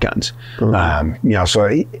shotguns. So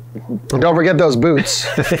don't forget those boots.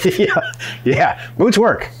 yeah, boots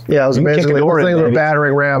work. Yeah, it was basically the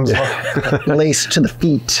battering rams laced to the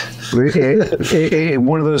feet.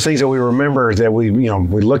 One of those things that we remember that we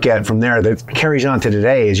look at from there that carries on to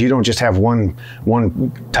today is you don't just have one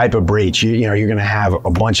type of breach. You're going to have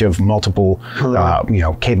a bunch of multiple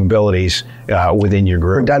capabilities within your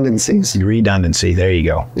group. Redundancy. There you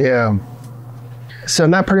go. Yeah. So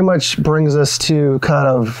that pretty much brings us to kind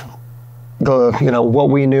of the what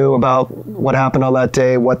we knew about what happened on that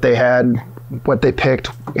day, what they had, what they picked,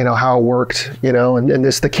 how it worked, and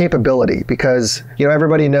this the capability, because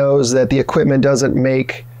everybody knows that the equipment doesn't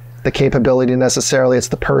make the capability necessarily. It's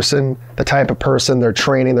the person, the type of person, their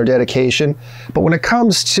training, their dedication. But when it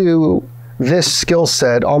comes to this skill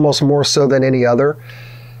set, almost more so than any other,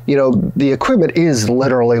 the equipment is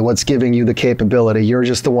literally what's giving you the capability. You're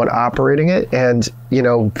just the one operating it. And,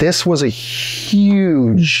 this was a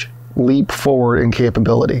huge leap forward in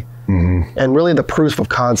capability. And really the proof of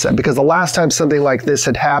concept, because the last time something like this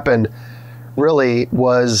had happened really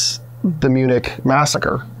was the Munich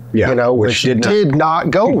massacre. Which did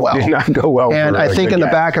not go well. Did not go well. And I think in the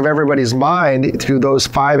back of everybody's mind, through those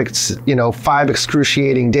 5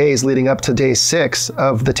 excruciating days leading up to day 6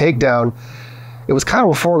 of the takedown, it was kind of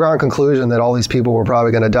a foregone conclusion that all these people were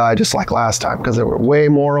probably going to die just like last time, because there were way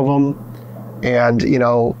more of them. And,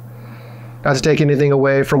 Not to take anything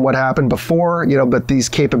away from what happened before, but these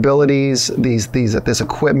capabilities, this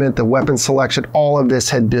equipment, the weapon selection, all of this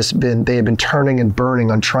they had been turning and burning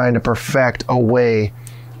on trying to perfect a way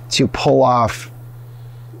to pull it off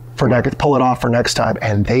for next time,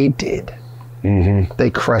 and they did. Mm-hmm. They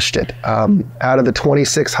crushed it. Out of the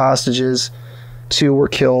 26 hostages, 2 were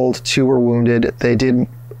killed, 2 were wounded. They did.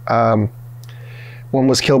 One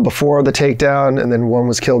was killed before the takedown, and then 1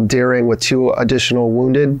 was killed during, with 2 additional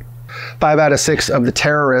wounded. 5 out of 6 of the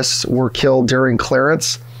terrorists were killed during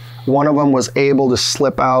clearance. 1 of them was able to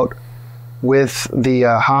slip out with the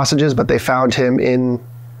hostages, but they found him in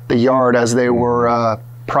the yard as they were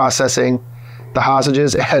processing the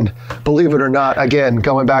hostages. And believe it or not, again,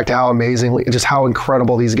 going back to how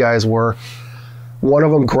incredible these guys were, 1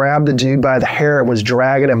 of them grabbed the dude by the hair and was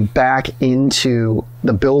dragging him back into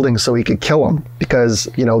the building so he could kill him, because,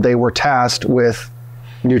 they were tasked with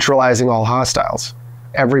neutralizing all hostiles.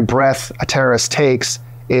 Every breath a terrorist takes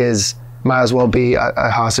might as well be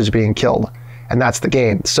a hostage being killed. And that's the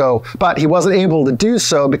game. So, but he wasn't able to do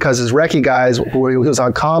so because his recce guys, who he was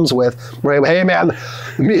on comms with, were able, hey man,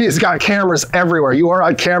 the media's got cameras everywhere. You are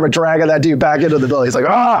on camera dragging that dude back into the building. He's like,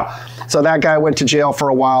 ah! So that guy went to jail for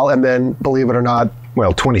a while, and then, believe it or not,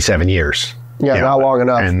 27 years. Yeah, not long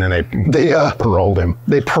enough. And then they paroled him.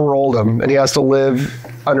 They paroled him, and he has to live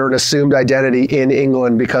under an assumed identity in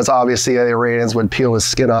England because obviously the Iranians would peel his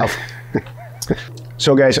skin off.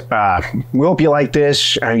 So guys, we hope you like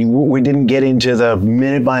this. I mean, we didn't get into the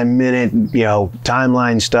minute by minute,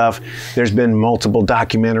 timeline stuff. There's been multiple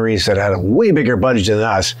documentaries that had a way bigger budget than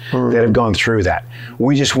us that have gone through that.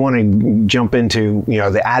 We just want to jump into,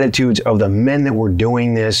 the attitudes of the men that were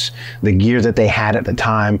doing this, the gear that they had at the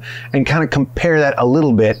time, and kind of compare that a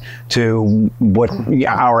little bit to what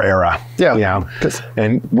our era. Yeah.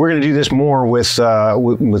 And we're going to do this more with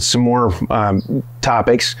some more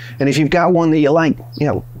topics. And if you've got one that you like,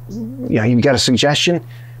 you've got a suggestion,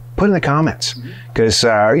 put in the comments, because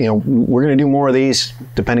we're going to do more of these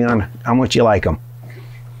depending on how much you like them.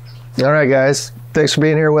 All right, guys. Thanks for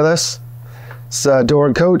being here with us. It's Dorr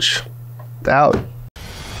and Coch out.